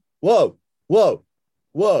do, whoa, whoa,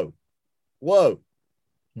 whoa, whoa,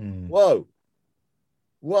 whoa,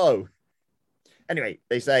 whoa. Anyway,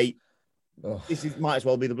 they say, this might as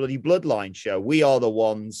well be the bloody Bloodline show. We are the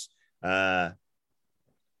ones. They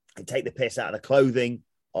take the piss out of the clothing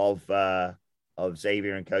of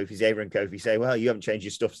Xavier and Kofi. Xavier and Kofi say, well, you haven't changed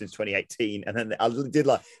your stuff since 2018. And then I did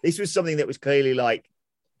like, this was something that was clearly like,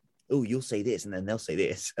 oh, you'll say this, and then they'll say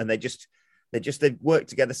this. And they've worked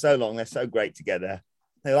together so long. They're so great together.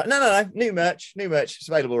 They're like, no, new merch. It's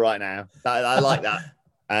available right now. I like that.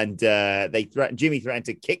 And Jimmy threatened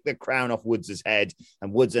to kick the crown off Woods' head,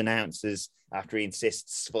 and Woods announces, after he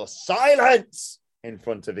insists for silence in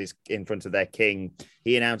front of their king,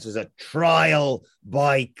 he announces a trial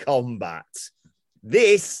by combat.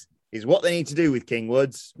 This is what they need to do with King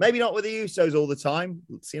Woods. Maybe not with the Usos all the time.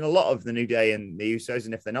 We've seen a lot of the New Day and the Usos,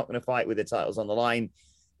 and if they're not going to fight with the titles on the line,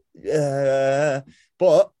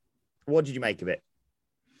 but what did you make of it?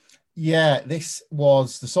 Yeah, this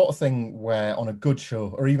was the sort of thing where on a good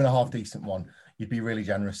show, or even a half-decent one, you'd be really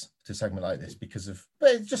generous to a segment like this because of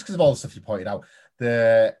all the stuff you pointed out.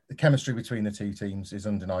 The chemistry between the two teams is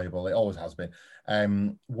undeniable. It always has been.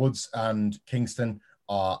 Woods and Kingston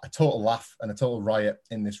are a total laugh and a total riot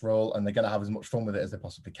in this role, and they're going to have as much fun with it as they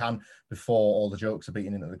possibly can before all the jokes are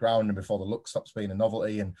beaten into the ground and before the look stops being a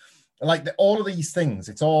novelty. And like all of these things,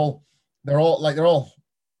 it sounds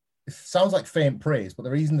like faint praise, but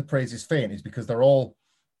the reason the praise is faint is because they're all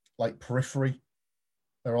like periphery.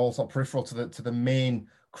 They're all sort of peripheral to the main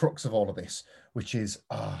crux of all of this, which is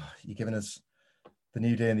you're giving us the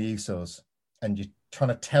New Day and the Usos, and you're trying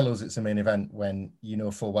to tell us it's a main event when you know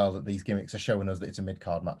full well that these gimmicks are showing us that it's a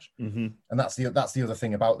mid-card match. Mm-hmm. And that's the other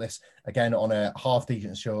thing about this. Again, on a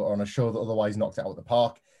half-decent show or on a show that otherwise knocked it out of the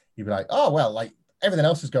park, you'd be like, oh, well, like everything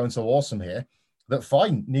else is going so awesome here that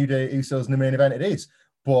fine, New Day, Usos in the main event it is.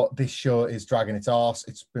 But this show is dragging its arse.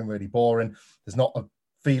 It's been really boring. There's not a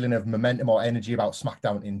feeling of momentum or energy about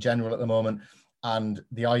SmackDown in general at the moment. And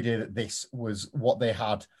the idea that this was what they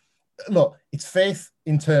had, look, it's faith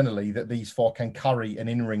internally that these four can carry an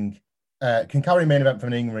in-ring, can carry a main event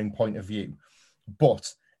from an in-ring point of view.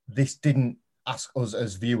 But this didn't ask us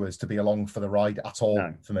as viewers to be along for the ride at all.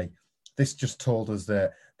 No. For me. This just told us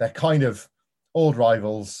that they're kind of old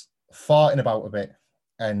rivals, farting about a bit,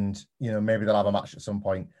 and, you know, maybe they'll have a match at some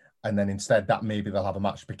point. And then instead that maybe they'll have a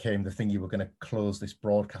match became the thing you were going to close this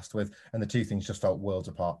broadcast with. And the two things just felt worlds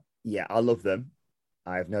apart. Yeah, I love them.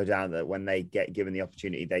 I have no doubt that when they get given the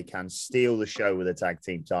opportunity, they can steal the show with a tag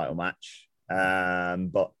team title match.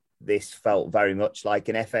 But this felt very much like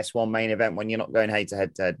an FS1 main event when you're not going head to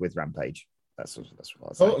head with Rampage. That's what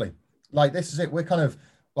I say. Totally. Like, this is it. We're kind of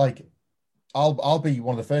like, I'll be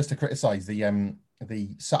one of the first to criticize the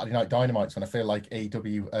Saturday Night Dynamites when I feel like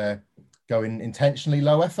AEW going intentionally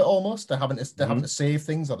low effort almost. They're having to save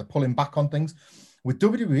things, or they're pulling back on things. With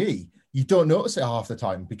WWE, you don't notice it half the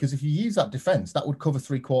time, because if you use that defense, that would cover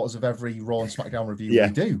 3/4 of every Raw and SmackDown review we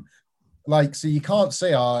do. Like, so you can't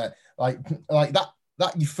say, like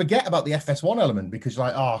that you forget about the FS1 element because you're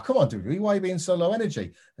like, oh, come on, WWE, why are you being so low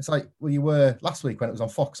energy? It's like, well, you were last week when it was on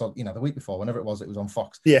Fox, or, you know, the week before, whenever it was on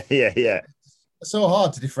Fox. Yeah. It's so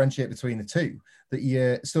hard to differentiate between the two that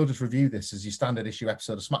you still just review this as your standard issue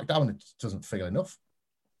episode of SmackDown. It doesn't feel enough.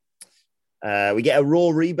 We get a Raw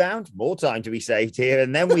rebound, more time to be saved here,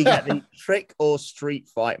 and then we get the trick or street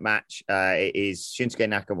fight match. It is Shinsuke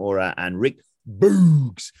Nakamura and Rick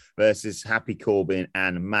Boogs versus Happy Corbin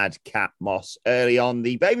and Madcap Moss. Early on,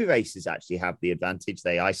 the babyfaces actually have the advantage.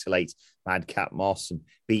 They isolate Madcap Moss and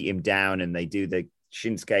beat him down, and they do the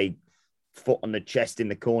Shinsuke foot on the chest in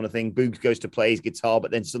the corner thing. Boogs goes to play his guitar,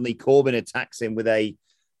 but then suddenly Corbin attacks him with a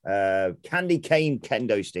candy cane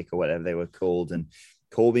kendo stick or whatever they were called, and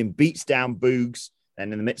Corbin beats down Boogs,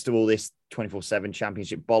 and in the midst of all this 24/7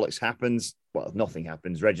 championship bollocks happens. Well, nothing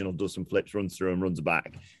happens. Reginald does some flips, runs through and runs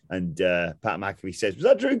back. And Pat McAfee says, was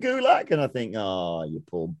that Drew Gulak? And I think, oh, you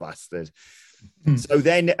poor bastard. So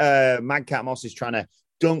then Madcap Moss is trying to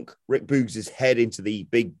dunk Rick Boogs' head into the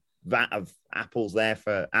big vat of apples there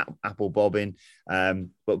for apple bobbing.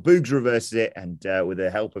 But Boogs reverses it, and with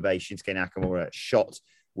the help of a Shinsuke Nakamura shot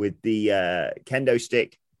with the kendo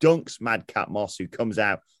stick, dunks Madcap Moss, who comes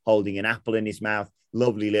out holding an apple in his mouth.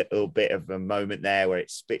 Lovely little bit of a moment there where it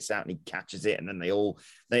spits out and he catches it, and then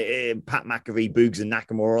Pat McAfee, Boogs, and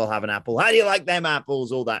Nakamura all have an apple. How do you like them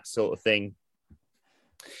apples? All that sort of thing.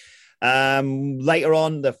 Later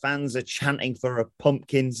on, the fans are chanting for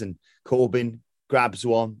pumpkins, and Corbin grabs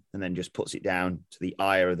one and then just puts it down to the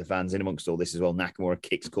ire of the fans. In amongst all this as well, Nakamura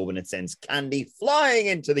kicks Corbin and sends candy flying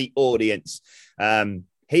into the audience.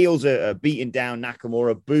 Heels are beating down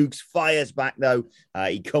Nakamura. Boogs fires back, though.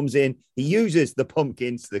 He comes in. He uses the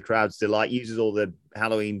pumpkins to the crowd's delight, uses all the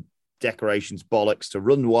Halloween decorations bollocks to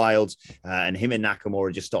run wild, and him and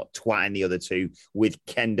Nakamura just start twatting the other two with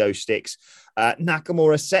kendo sticks.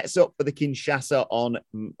 Nakamura sets up for the Kinshasa on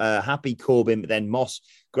Happy Corbin, but then Moss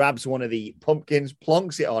grabs one of the pumpkins,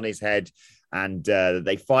 plonks it on his head, and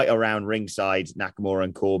they fight around ringside, Nakamura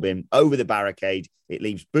and Corbin, over the barricade. It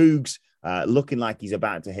leaves Boogs looking like he's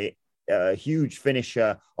about to hit a huge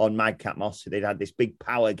finisher on Madcap Moss. They'd had this big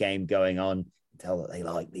power game going on. You can tell that they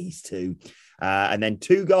like these two. And then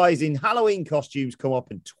two guys in Halloween costumes come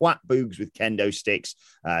up and twat Boogs with kendo sticks.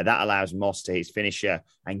 That allows Moss to his finisher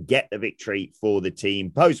and get the victory for the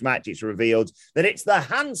team. Post-match, it's revealed that it's the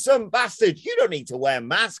handsome bastard. You don't need to wear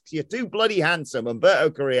masks. You're too bloody handsome.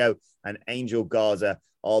 Humberto Carrillo and Angel Garza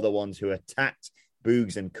are the ones who attacked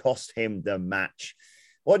Boogs and cost him the match.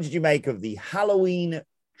 What did you make of the Halloween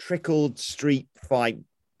trickled street fight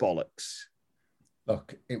bollocks?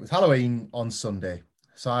 Look, it was Halloween on Sunday,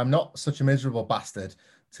 so I'm not such a miserable bastard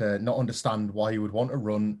to not understand why you would want to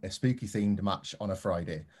run a spooky-themed match on a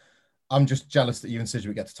Friday. I'm just jealous that you and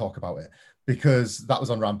Sidgwick get to talk about it, because that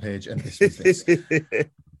was on Rampage and this was this.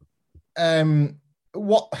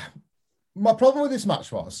 My problem with this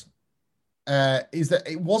match is that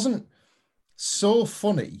it wasn't so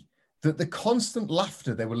funny that the constant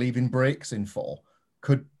laughter they were leaving breaks in for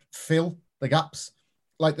could fill the gaps.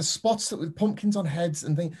 Like the spots that with pumpkins on heads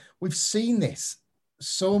and things. We've seen this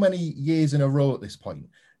so many years in a row at this point.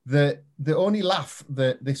 The only laugh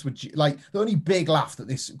that this would, like, the only big laugh that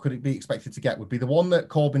this could be expected to get would be the one that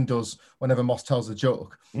Corbin does whenever Moss tells a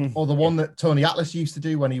joke, or the one that Tony Atlas used to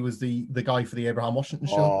do when he was the guy for the Abraham Washington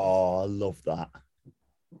show. Oh, I love that.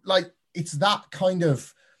 Like, it's that kind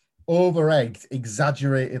of over-egged,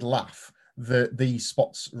 exaggerated laugh that these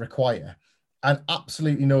spots require. And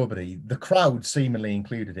absolutely nobody, the crowd seemingly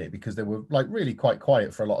included it because they were like really quite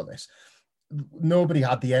quiet for a lot of this. Nobody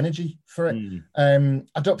had the energy for it.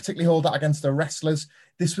 I don't particularly hold that against the wrestlers.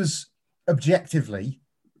 This was objectively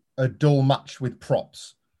a dull match with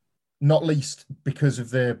props, not least because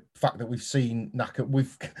of the fact that we've seen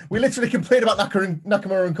we literally complained about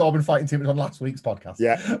Nakamura and Corbin fighting too much on last week's podcast.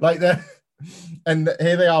 Yeah, and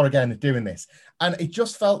here they are again doing this, and it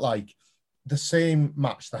just felt like the same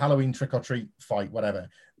match, the Halloween trick or treat fight, whatever.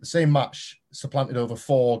 The same match supplanted over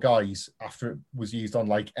 4 guys after it was used on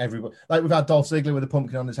like everybody. Like we've had Dolph Ziggler with a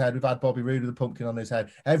pumpkin on his head. We've had Bobby Roode with a pumpkin on his head.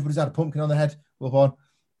 Everybody's had a pumpkin on their head. Well, on.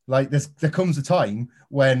 Like there comes a time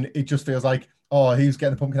when it just feels like, oh, who's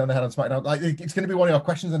getting a pumpkin on their head on SmackDown? Like it's going to be one of your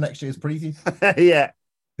questions in next year's preview. Yeah.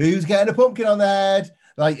 Who's getting a pumpkin on their head?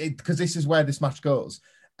 Like, because this is where this match goes.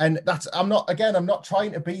 And I'm not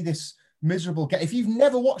trying to be this miserable guy. If you've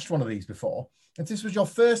never watched one of these before, if this was your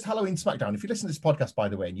first Halloween SmackDown, if you listen to this podcast, by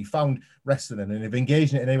the way, and you found wrestling and have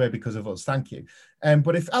engaged in it in any way because of us, thank you.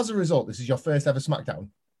 But if as a result, this is your first ever SmackDown,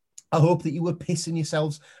 I hope that you were pissing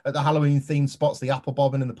yourselves at the Halloween themed spots, the apple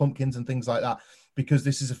bobbing and the pumpkins and things like that, because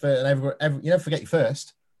this is a first, and you never forget your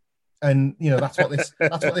first. And you know that's what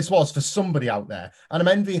this was for somebody out there, and I'm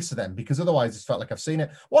envious of them because otherwise it felt like I've seen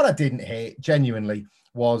it. What I didn't hate genuinely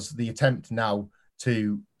was the attempt now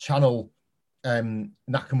to channel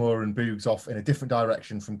Nakamura and Boogs off in a different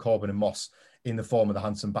direction from Corbin and Moss in the form of the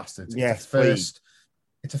Handsome Bastards. Yes,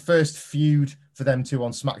 it's a first feud for them two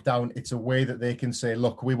on SmackDown. It's a way that they can say,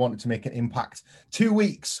 look, we wanted to make an impact. 2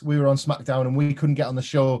 weeks we were on SmackDown and we couldn't get on the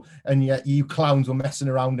show, and yet you clowns were messing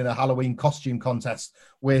around in a Halloween costume contest.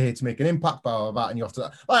 We're here to make an impact, blah, blah, blah, and you have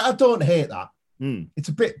to... Like, I don't hate that. It's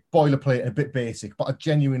a bit boilerplate and a bit basic, but I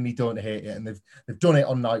genuinely don't hate it. And they've done it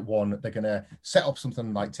on night 1. They're going to set up something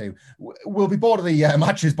on night 2. We'll be bored of the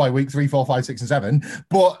matches by week 3, 4, 5, 6, and 7.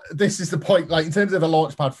 But this is the point. Like in terms of a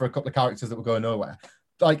launch pad for a couple of characters that were going nowhere.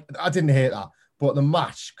 Like I didn't hate that, but the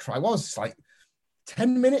match was like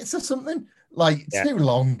 10 minutes or something. Like it's too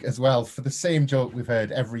long as well for the same joke we've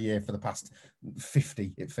heard every year for the past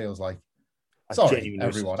 50. It feels like. Sorry,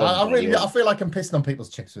 everyone. I feel like I'm pissing on people's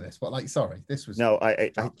chips with this, but like, sorry, this was... No, I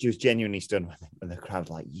just genuinely stunned when the crowd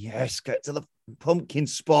like, yes, get to the pumpkin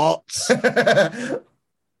spots. Is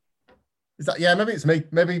that, yeah, maybe it's me.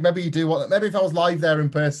 Maybe you do want that. Maybe if I was live there in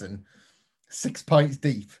person, 6 pints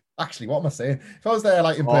deep. Actually, what am I saying? If I was there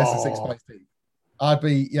like in person, 6 pints deep, I'd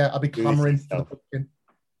be clamoring for the pumpkin.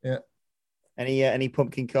 Yeah. Any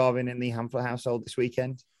pumpkin carving in the Hamflett household this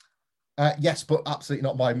weekend? Yes, but absolutely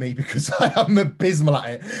not by me because I am abysmal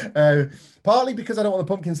at it. Partly because I don't want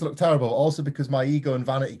the pumpkins to look terrible, also because my ego and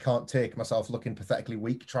vanity can't take myself looking pathetically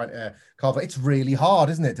weak trying to carve it. It's really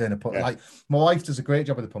hard, isn't it, doing a pumpkin? Like my wife does a great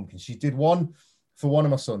job with the pumpkins. She did one for one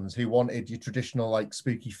of my sons who wanted your traditional like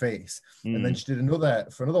spooky face, and then she did another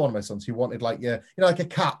for another one of my sons who wanted like like a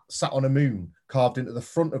cat sat on a moon carved into the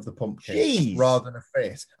front of the pumpkin rather than a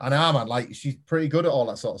face. And man, like she's pretty good at all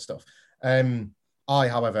that sort of stuff. I,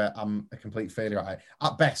 however, am a complete failure at it.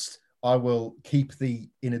 At best, I will keep the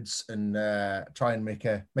innards and try and make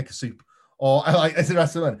a soup, or like as the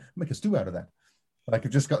rest of them, make a stew out of them. Like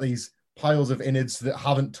I've just got these piles of innards that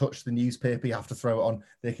haven't touched the newspaper. You have to throw it on.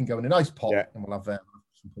 They can go in a nice pot, and we'll have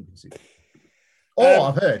some pumpkin soup.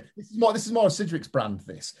 I've heard this is more a Sidgwick's brand,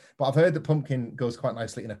 but I've heard that pumpkin goes quite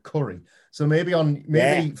nicely in a curry. So maybe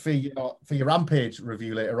for your Rampage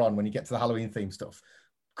review later on when you get to the Halloween theme stuff.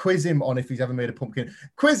 Quiz him on if he's ever made a pumpkin.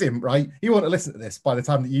 Quiz him, right? He won't listen to this by the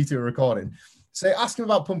time that you two are recording. Say, ask him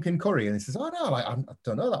about pumpkin curry, and he says, "Oh no, I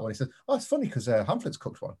don't know that one." He says, "Oh, it's funny because Hamflett's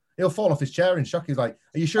cooked one." He'll fall off his chair in shock. He's like,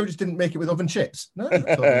 "Are you sure you just didn't make it with oven chips?" No, I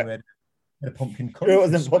thought he made a pumpkin curry. It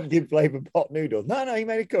wasn't pumpkin flavored pot noodles. No, he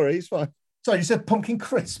made a curry. It's fine. Sorry, you said pumpkin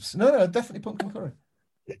crisps. No, definitely pumpkin curry.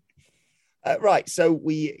 Right, so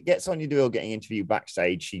we get Sonya Deville getting interviewed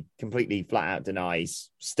backstage. She completely flat out denies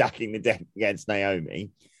stacking the deck against Naomi.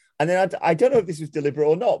 And then I don't know if this was deliberate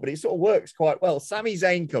or not, but it sort of works quite well. Sami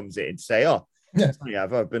Zayn comes in to say, I've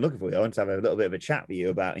been looking for you. I want to have a little bit of a chat with you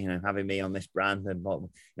about, having me on this brand and what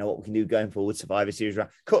we can do going forward, Survivor Series.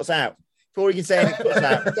 Cuts out before we can say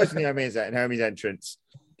anything, goes to Naomi's entrance.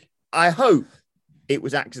 I hope it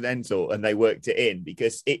was accidental and they worked it in,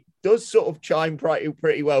 because it does sort of chime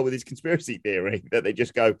pretty well with his conspiracy theory that they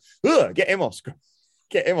just go, get him off screen.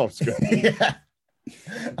 Get him off screen. Yeah.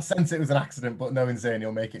 I sense it was an accident, but knowing Zayn,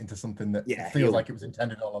 he'll make it into something that feels like it was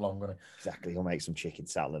intended all along, won't he? Exactly. He'll make some chicken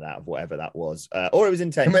salad out of whatever that was. Or it was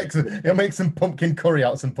intentional. He'll make some pumpkin curry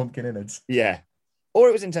out of some pumpkin innards. Yeah. Or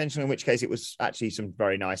it was intentional, in which case it was actually some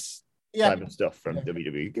very nice type of stuff from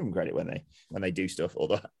WWE. Give them credit when they do stuff,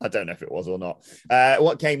 although I don't know if it was or not.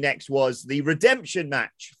 What came next was the redemption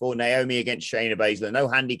match for Naomi against Shayna Baszler. No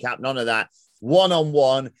handicap, none of that.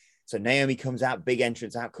 1-on-1. So Naomi comes out, big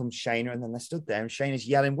entrance, out comes Shayna, and then they stood there and Shayna's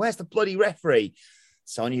yelling, "Where's the bloody referee?"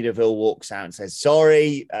 Sonya Deville walks out and says,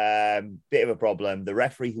 "Sorry, bit of a problem. The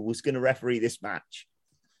referee who was going to referee this match."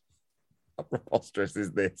 How preposterous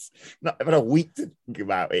is this? Not even a week to think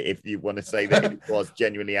about it if you want to say that it was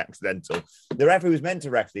genuinely accidental. The referee was meant to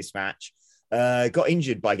ref this match, got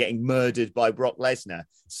injured by getting murdered by Brock Lesnar.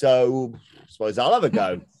 So I suppose I'll have a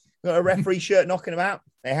go. Got a referee shirt knocking about?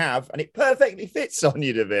 They have, and it perfectly fits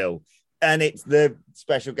Sonya Deville. And it's the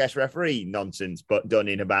special guest referee nonsense, but done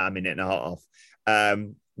in about a minute and a half.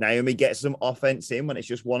 Naomi gets some offense in when it's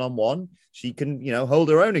just 1-on-1. She can, hold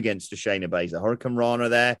her own against a Shayna Baszler. Hurricane Rana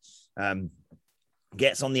there.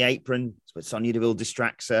 Gets on the apron, but Sonya Deville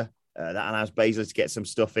distracts her. That allows Baszler to get some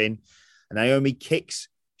stuff in. And Naomi kicks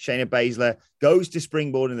Shayna Baszler, goes to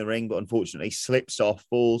springboard in the ring, but unfortunately slips off,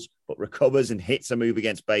 falls, but recovers and hits a move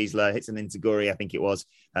against Baszler, hits an enziguri, I think it was,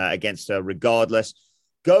 against her regardless.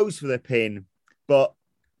 Goes for the pin, but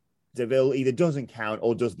Deville either doesn't count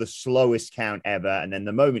or does the slowest count ever. And then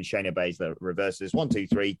the moment Shayna Baszler reverses, 1, 2,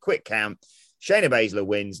 3, quick count. Shayna Baszler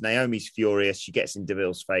wins. Naomi's furious. She gets in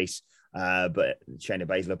Deville's face. But Shayna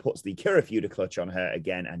Baszler puts the Kirifuda clutch on her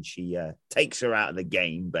again, and she takes her out of the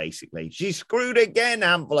game, basically. She's screwed again,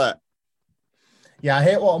 Hamlet. Yeah, I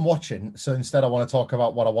hate what I'm watching, so instead I want to talk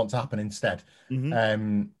about what I want to happen instead. Mm-hmm.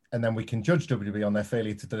 And then we can judge WWE on their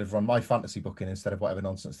failure to deliver on my fantasy booking instead of whatever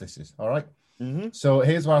nonsense this is, all right? Mm-hmm. So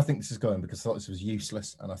here's where I think this is going, because I thought this was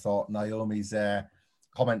useless, and I thought Naomi's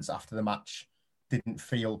comments after the match didn't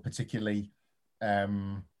feel particularly... I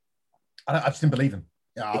just didn't believe him.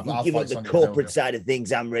 Yeah, I'll give up the corporate side of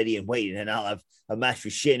things. I'm ready and waiting, and I'll have a match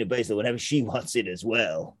with Shayna Baszler whenever she wants it as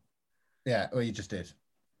well. Yeah, well, you just did.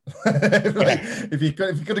 If you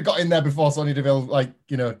could have got in there before Sonya Deville,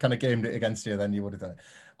 kind of gamed it against you, then you would have done it.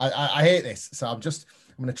 I hate this, so I'm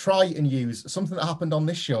going to try and use something that happened on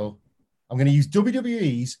this show. I'm going to use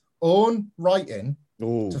WWE's own writing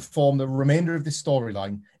to form the remainder of this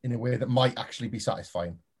storyline in a way that might actually be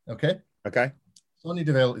satisfying. Okay. Sonya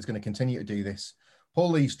Deville is going to continue to do this,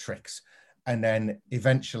 pull these tricks, and then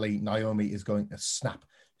eventually Naomi is going to snap.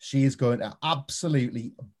 She is going to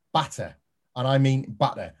absolutely batter, and I mean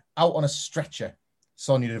batter, out on a stretcher,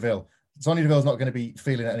 Sonya Deville. Sonya Deville's not going to be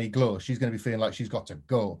feeling any glow. She's going to be feeling like she's got to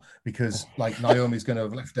go, because Naomi's going to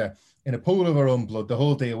have left her in a pool of her own blood, the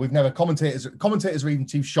whole deal. We've never, commentators are even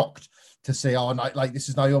too shocked to say, this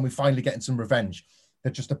is Naomi finally getting some revenge.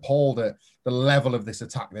 They're just appalled at the level of this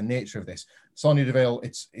attack, the nature of this. Sonya Deville,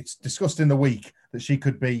 it's discussed in the week that she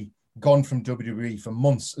could be gone from WWE for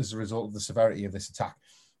months as a result of the severity of this attack.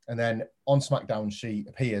 And then on SmackDown, she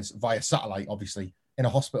appears via satellite, obviously, in a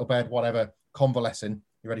hospital bed, whatever, convalescing.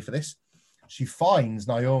 You ready for this? She fines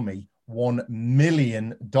Naomi $1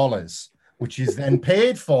 million, which is then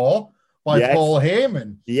paid for by Paul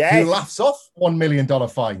Heyman, who laughs off $1 million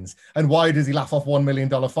fines. And why does he laugh off $1 million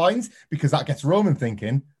fines? Because that gets Roman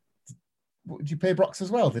thinking, did you pay Brock's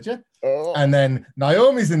as well, did you? Oh. And then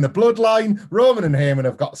Naomi's in the bloodline. Roman and Heyman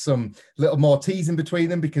have got some little more teasing between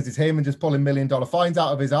them, because it's Heyman just pulling $1 million fines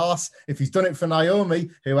out of his arse. If he's done it for Naomi,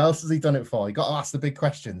 who else has he done it for? You got to ask the big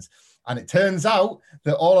questions. And it turns out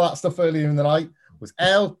that all of that stuff earlier in the night was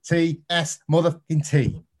LTS motherfucking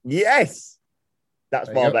T. Yes. That's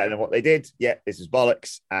far better than what they did. Yeah, this is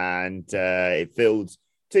bollocks. And it filled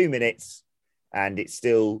 2 minutes, and it's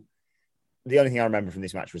still... The only thing I remember from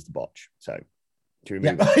this match was the botch. So, to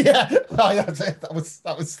remove that.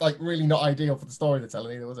 That was like really not ideal for the story they're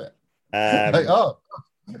telling either, was it?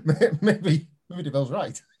 Maybe Deville's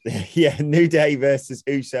right. Yeah, New Day versus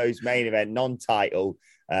Usos main event, non-title.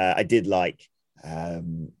 I did like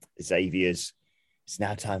Xavier's. It's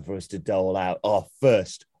now time for us to dole out our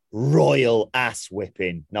first royal ass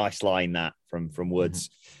whipping. Nice line that from Woods.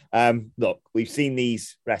 Look, we've seen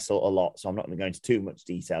these wrestle a lot, so I'm not going to go into too much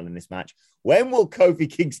detail in this match. When will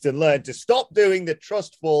Kofi Kingston learn to stop doing the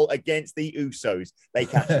trust fall against the Usos? They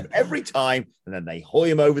catch him every time, and then they hoy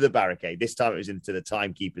him over the barricade. This time it was into the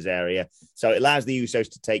timekeeper's area. So it allows the Usos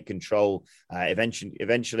to take control.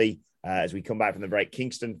 Eventually, As we come back from the break,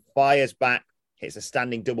 Kingston fires back, hits a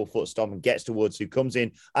standing double foot stomp and gets to Woods, who comes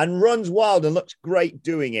in and runs wild and looks great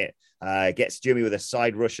doing it. Gets Jimmy with a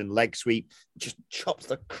side Russian leg sweep, just chops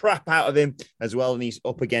the crap out of him as well, and he's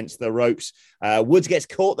up against the ropes. Woods gets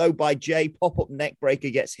caught, though, by Jay. Pop-up neck breaker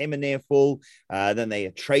gets him a near fall. Then they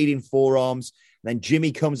are trading forearms. Then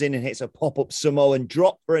Jimmy comes in and hits a pop-up Samoan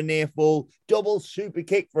drop for a near fall. Double super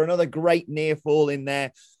kick for another great near fall in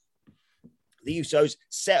there. The Usos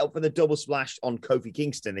set up for the double splash on Kofi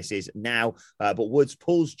Kingston. This is now, but Woods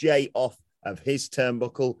pulls Jay off of his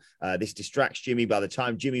turnbuckle. This distracts Jimmy. By the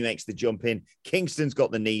time Jimmy makes the jump in, Kingston's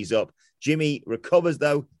got the knees up. Jimmy recovers,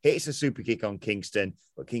 though, hits a super kick on Kingston,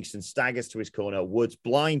 but Kingston staggers to his corner. Woods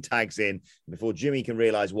blind tags in. Before Jimmy can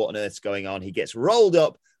realize what on earth's going on, he gets rolled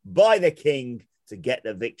up by the King to get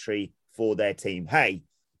the victory for their team. Hey,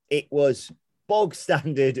 it was bog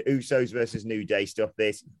standard Usos versus New Day stuff,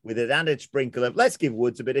 this, with an added sprinkle of, let's give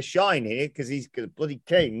Woods a bit of shine here because he's the bloody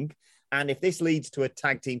king. And if this leads to a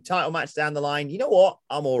tag team title match down the line, you know what?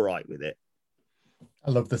 I'm all right with it.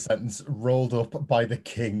 I love the sentence, rolled up by the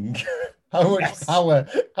King. How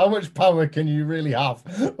much power can you really have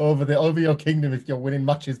over your kingdom if you're winning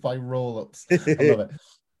matches by roll-ups? I love it.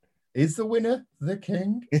 Is the winner the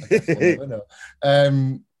King? I guess we'll never know.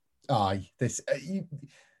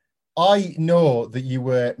 I know that you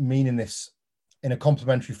were meaning this in a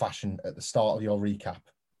complimentary fashion at the start of your recap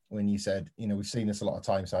when you said, we've seen this a lot of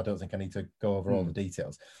times, so I don't think I need to go over all the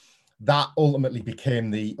details. That ultimately became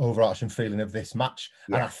the overarching feeling of this match.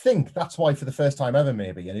 Yeah. And I think that's why, for the first time ever,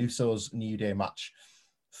 maybe, an Usos New Day match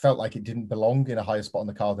felt like it didn't belong in a higher spot on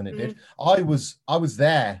the card than it did. I was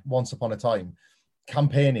there once upon a time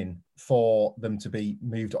campaigning for them to be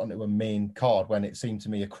moved onto a main card when it seemed to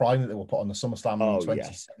me a crime that they were put on the SummerSlam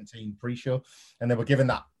 2017 pre-show, and they were given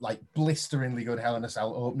that blisteringly good Hell in a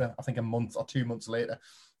Cell opener, I think a month or 2 months later,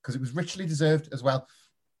 because it was richly deserved as well.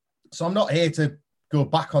 So I'm not here to go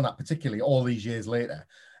back on that particularly all these years later.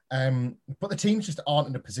 But the teams just aren't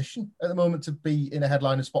in a position at the moment to be in a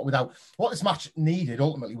headliner spot without what this match needed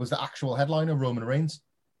ultimately was the actual headliner, Roman Reigns,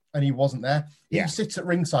 and he wasn't there. He sits at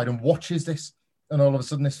ringside and watches this, and all of a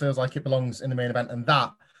sudden this feels like it belongs in the main event. And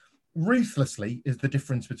that ruthlessly is the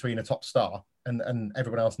difference between a top star and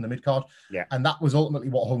everyone else in the mid card. Yeah. And that was ultimately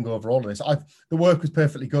what hung over all of this. The work was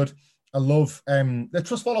perfectly good. I love the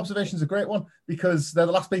trust fall observation is a great one because they're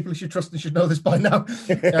the last people you should trust and should know this by now.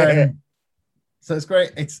 So it's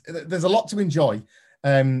great. There's a lot to enjoy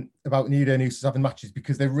about New Day and Usos having matches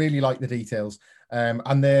because they really like the details. And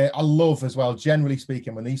I love as well, generally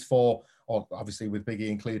speaking, when these four, or obviously with Big E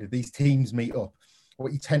included, these teams meet up,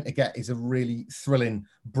 what you tend to get is a really thrilling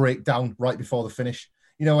breakdown right before the finish.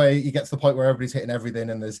 Where you get to the point where everybody's hitting everything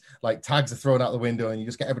and there's tags are thrown out the window and you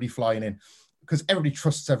just get everybody flying in. Because everybody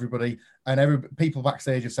trusts everybody, and people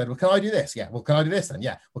backstage have said, well, can I do this? Yeah. Well, can I do this then?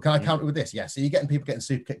 Yeah. Well, can I counter with this? Yeah. So you're getting people getting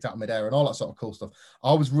super kicked out of midair and all that sort of cool stuff. I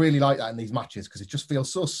always really like that in these matches because it just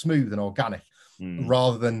feels so smooth and organic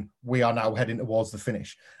rather than we are now heading towards the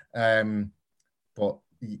finish. But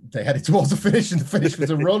they headed towards the finish and the finish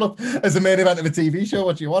was a roll-up as a main event of a TV show.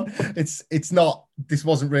 What do you want? It's not, this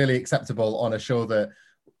wasn't really acceptable on a show that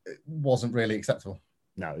wasn't really acceptable.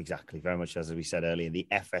 No, exactly. Very much as we said earlier, the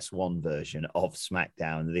FS1 version of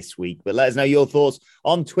SmackDown this week. But let us know your thoughts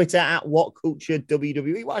on Twitter at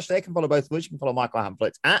WhatCultureWWE. Well, actually, they can follow both of us. You can follow Michael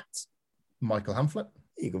Hamflett at Michael Hamflett.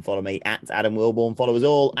 You can follow me at Adam Wilborn. Follow us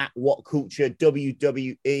all at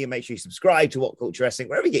WhatCultureWWE. And make sure you subscribe to What Culture Wrestling,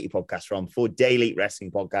 wherever you get your podcasts from, for daily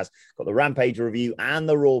wrestling podcasts. Got the Rampage review and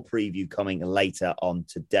the Raw preview coming later on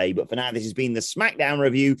today. But for now, this has been the SmackDown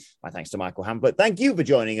review. My thanks to Michael Hamflett. Thank you for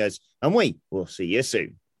joining us, and we will see you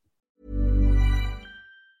soon.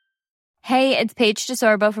 Hey, it's Paige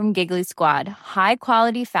DeSorbo from Giggly Squad. High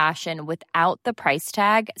quality fashion without the price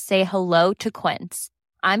tag. Say hello to Quince.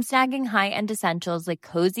 I'm snagging high-end essentials like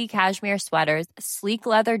cozy cashmere sweaters, sleek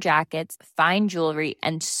leather jackets, fine jewelry,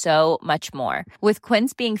 and so much more. With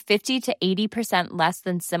Quince being 50 to 80% less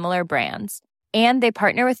than similar brands. And they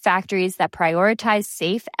partner with factories that prioritize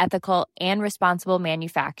safe, ethical, and responsible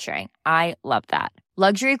manufacturing. I love that.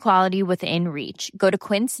 Luxury quality within reach. Go to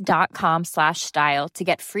quince.com/style to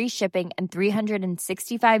get free shipping and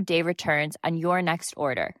 365-day returns on your next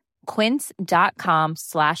order.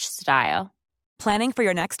 Quince.com/style. Planning for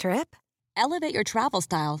your next trip? Elevate your travel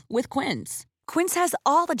style with Quince. Quince has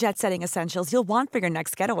all the jet-setting essentials you'll want for your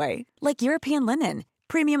next getaway, like European linen,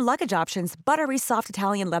 premium luggage options, buttery soft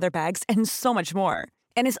Italian leather bags, and so much more.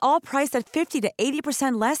 And is all priced at 50 to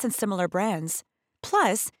 80% less than similar brands.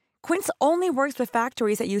 Plus, Quince only works with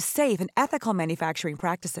factories that use safe and ethical manufacturing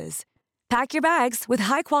practices. Pack your bags with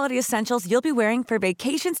high-quality essentials you'll be wearing for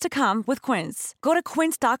vacations to come with Quince. Go to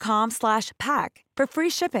quince.com/pack for free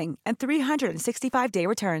shipping and 365-day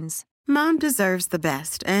returns. Mom deserves the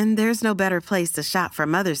best, and there's no better place to shop for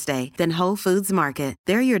Mother's Day than Whole Foods Market.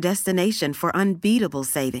 They're your destination for unbeatable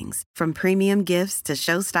savings, from premium gifts to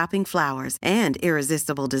show-stopping flowers and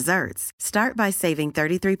irresistible desserts. Start by saving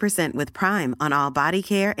 33% with Prime on all body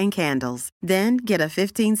care and candles. Then get a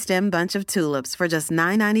 15-stem bunch of tulips for just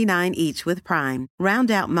 $9.99 each with Prime. Round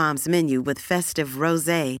out Mom's menu with festive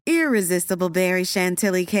rosé, irresistible berry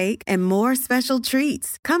chantilly cake, and more special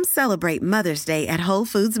treats. Come celebrate Mother's Day at Whole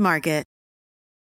Foods Market.